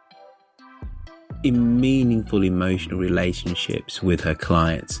meaningful emotional relationships with her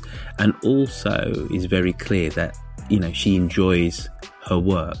clients, and also is very clear that she enjoys her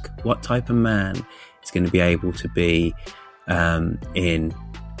work? What type of man is going to be able to be in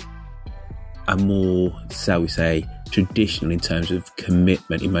a more, shall we say, traditional in terms of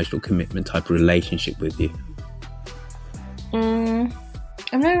commitment, emotional commitment type of relationship with you?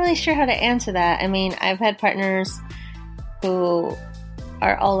 I'm not really sure how to answer that. I mean, I've had partners who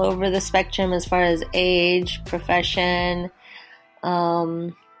are all over the spectrum as far as age, profession,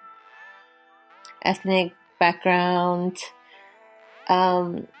 ethnic background.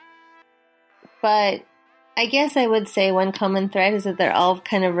 But I guess I would say one common thread is that they're all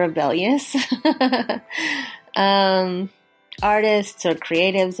kind of rebellious. Artists or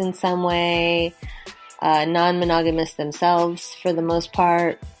creatives in some way, non-monogamous themselves for the most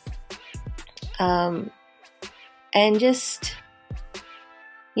part. And just,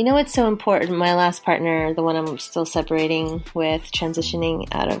 it's so important. My last partner, the one I'm still separating with, transitioning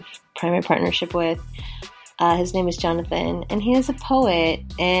out of primary partnership with, his name is Jonathan, and he is a poet,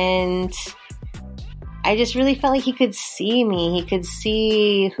 and I just really felt like he could see me. He could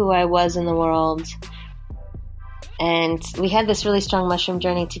see who I was in the world. And we had this really strong mushroom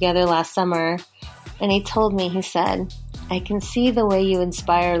journey together last summer. And he told me, he said, I can see the way you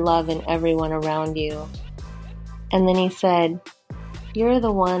inspire love in everyone around you. And then he said, you're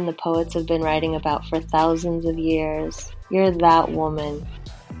the one the poets have been writing about for thousands of years. You're that woman.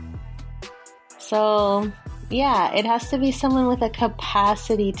 So, yeah, it has to be someone with a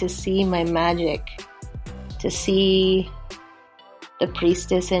capacity to see my magic, to see the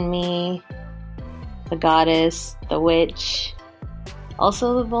priestess in me, the goddess, the witch,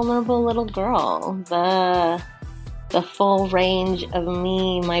 also the vulnerable little girl, the full range of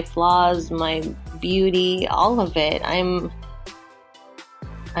me, my flaws, my beauty, all of it. I'm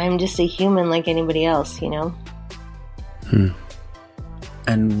just a human like anybody else, you know?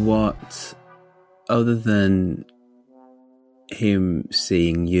 And what, other than him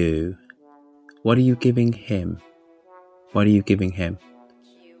seeing you, what are you giving him? What are you giving him?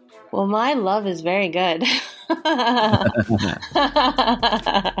 Well, my love is very good. I'm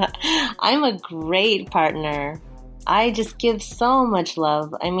a great partner. I just give so much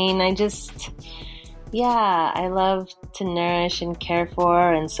love. I mean, I love to nourish and care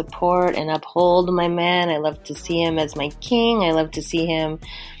for and support and uphold my man. I love to see him as my king. I love to see him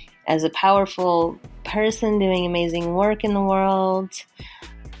as a powerful person doing amazing work in the world.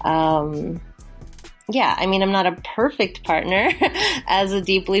 I mean, I'm not a perfect partner. As a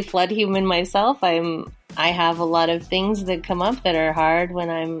deeply flawed human myself, I have a lot of things that come up that are hard when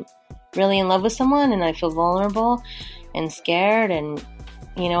I'm really in love with someone and I feel vulnerable and scared, and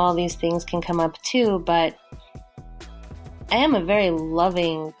you know, all these things can come up too. But I am a very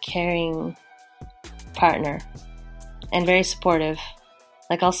loving, caring partner and very supportive.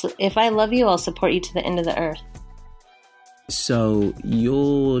 Like, also, if I love you, I'll support you to the end of the earth. So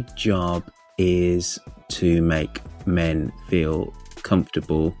your job is to make men feel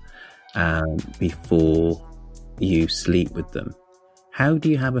comfortable before you sleep with them. How do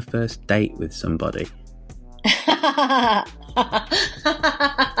you have a first date with somebody?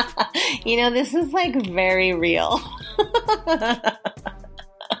 You know, this is like very real.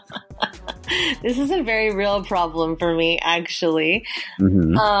 This is a very real problem for me, actually.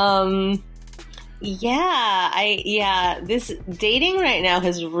 Mm-hmm. This dating right now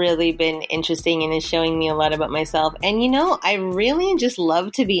has really been interesting and is showing me a lot about myself. And, you know, I really just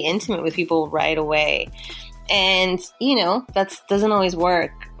love to be intimate with people right away. And, you know, that doesn't always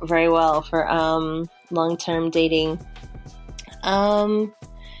work very well for long-term dating. I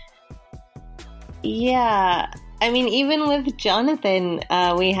mean, even with Jonathan,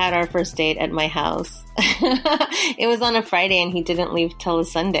 we had our first date at my house. It was on a Friday and he didn't leave till a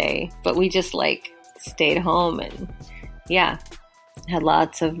Sunday, but we just stayed home and had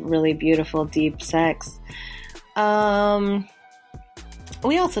lots of really beautiful, deep sex.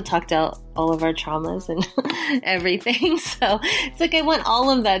 We also talked out all of our traumas and everything. So it's I want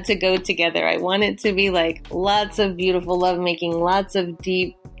all of that to go together. I want it to be lots of beautiful lovemaking, lots of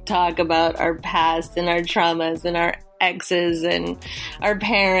deep talk about our past and our traumas and our exes and our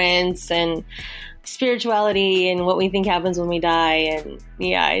parents and spirituality and what we think happens when we die. And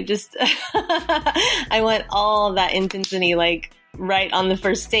I just, I want all that intensity right on the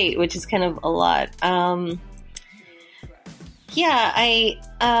first date, which is kind of a lot.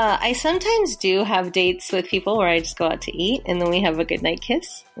 I sometimes do have dates with people where I just go out to eat and then we have a good night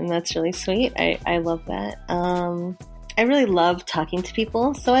kiss, and that's really sweet. I love that. I really love talking to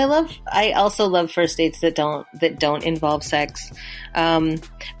people. So I also love first dates that don't involve sex. But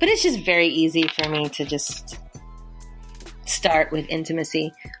it's just very easy for me to just start with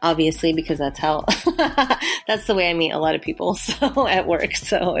intimacy, obviously, because that's the way I meet a lot of people. So at work.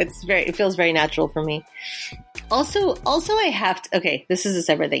 So it feels very natural for me. Also I have to, okay, this is a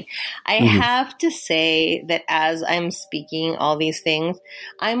separate thing. I have to say that as I'm speaking all these things,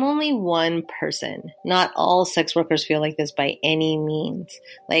 I'm only one person. Not all sex workers feel like this by any means.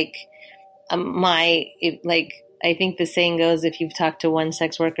 I think the saying goes, if you've talked to one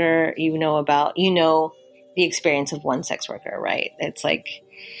sex worker, you know the experience of one sex worker, right? It's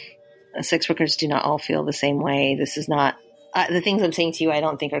sex workers do not all feel the same way. This is not, the things I'm saying to you, I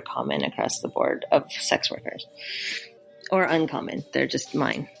don't think are common across the board of sex workers, or uncommon. They're just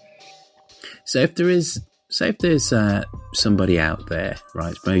mine. So if there's somebody out there,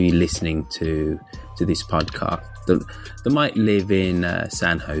 right, maybe listening to this podcast that might live in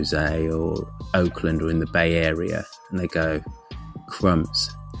San Jose or Oakland or in the Bay Area, and they go,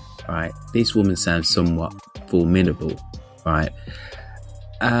 crumbs, right? This woman sounds somewhat formidable, right?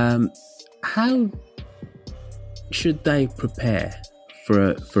 How should they prepare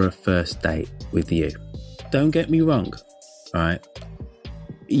for a first date with you? don't get me wrong, right?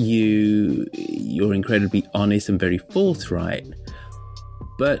 You're incredibly honest and very forthright,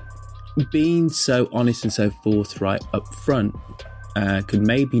 but being so honest and so forthright up front could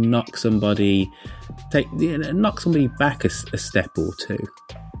maybe knock somebody back a step or two.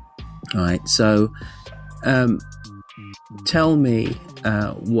 All right, so tell me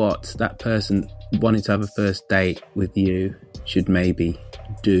what that person wanting to have a first date with you should maybe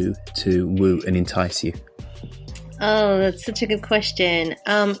do to woo and entice you. Oh, that's such a good question.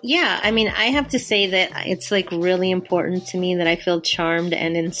 Yeah, I mean, I have to say that it's like really important to me that I feel charmed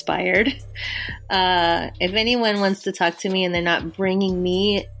and inspired. If anyone wants to talk to me and they're not bringing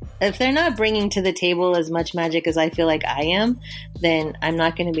to the table as much magic as I feel like I am, then I'm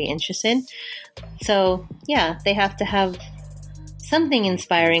not going to be interested. So yeah, they have to have something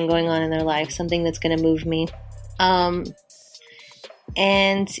inspiring going on in their life, something that's going to move me.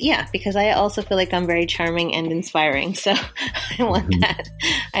 And yeah, because I also feel like I'm very charming and inspiring. So I want that.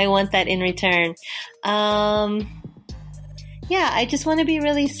 I want that in return. Yeah, I just want to be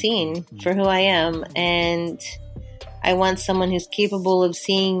really seen for who I am. And I want someone who's capable of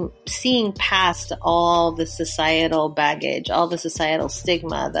seeing past all the societal baggage, all the societal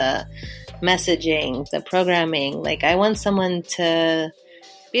stigma, the messaging, the programming. Like, I want someone to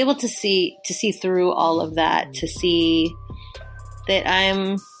be able to see through all of that, to see that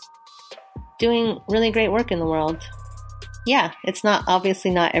I'm doing really great work in the world. Yeah, it's obviously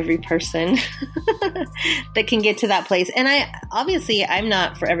not every person that can get to that place. And I'm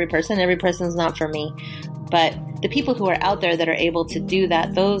not for every person. Every person's not for me. But the people who are out there that are able to do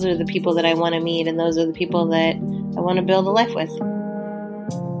that, those are the people that I want to meet, and those are the people that I want to build a life with.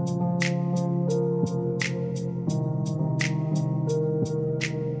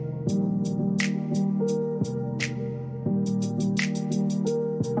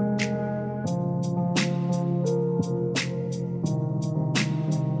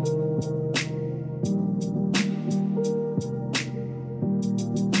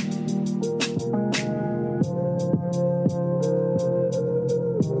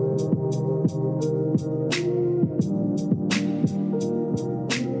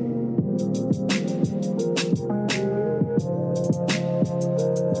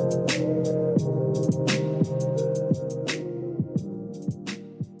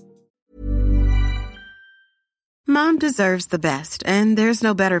 Mom deserves the best, and there's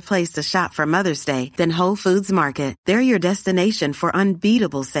no better place to shop for Mother's Day than Whole Foods Market. They're your destination for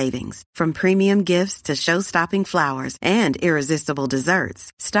unbeatable savings, from premium gifts to show-stopping flowers and irresistible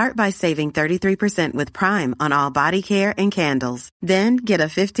desserts. Start by saving 33% with Prime on all body care and candles. Then get a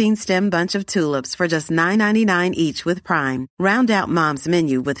 15-stem bunch of tulips for just $9.99 each with Prime. Round out Mom's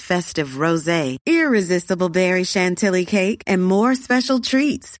menu with festive rosé, irresistible berry chantilly cake, and more special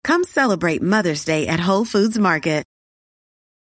treats. Come celebrate Mother's Day at Whole Foods Market.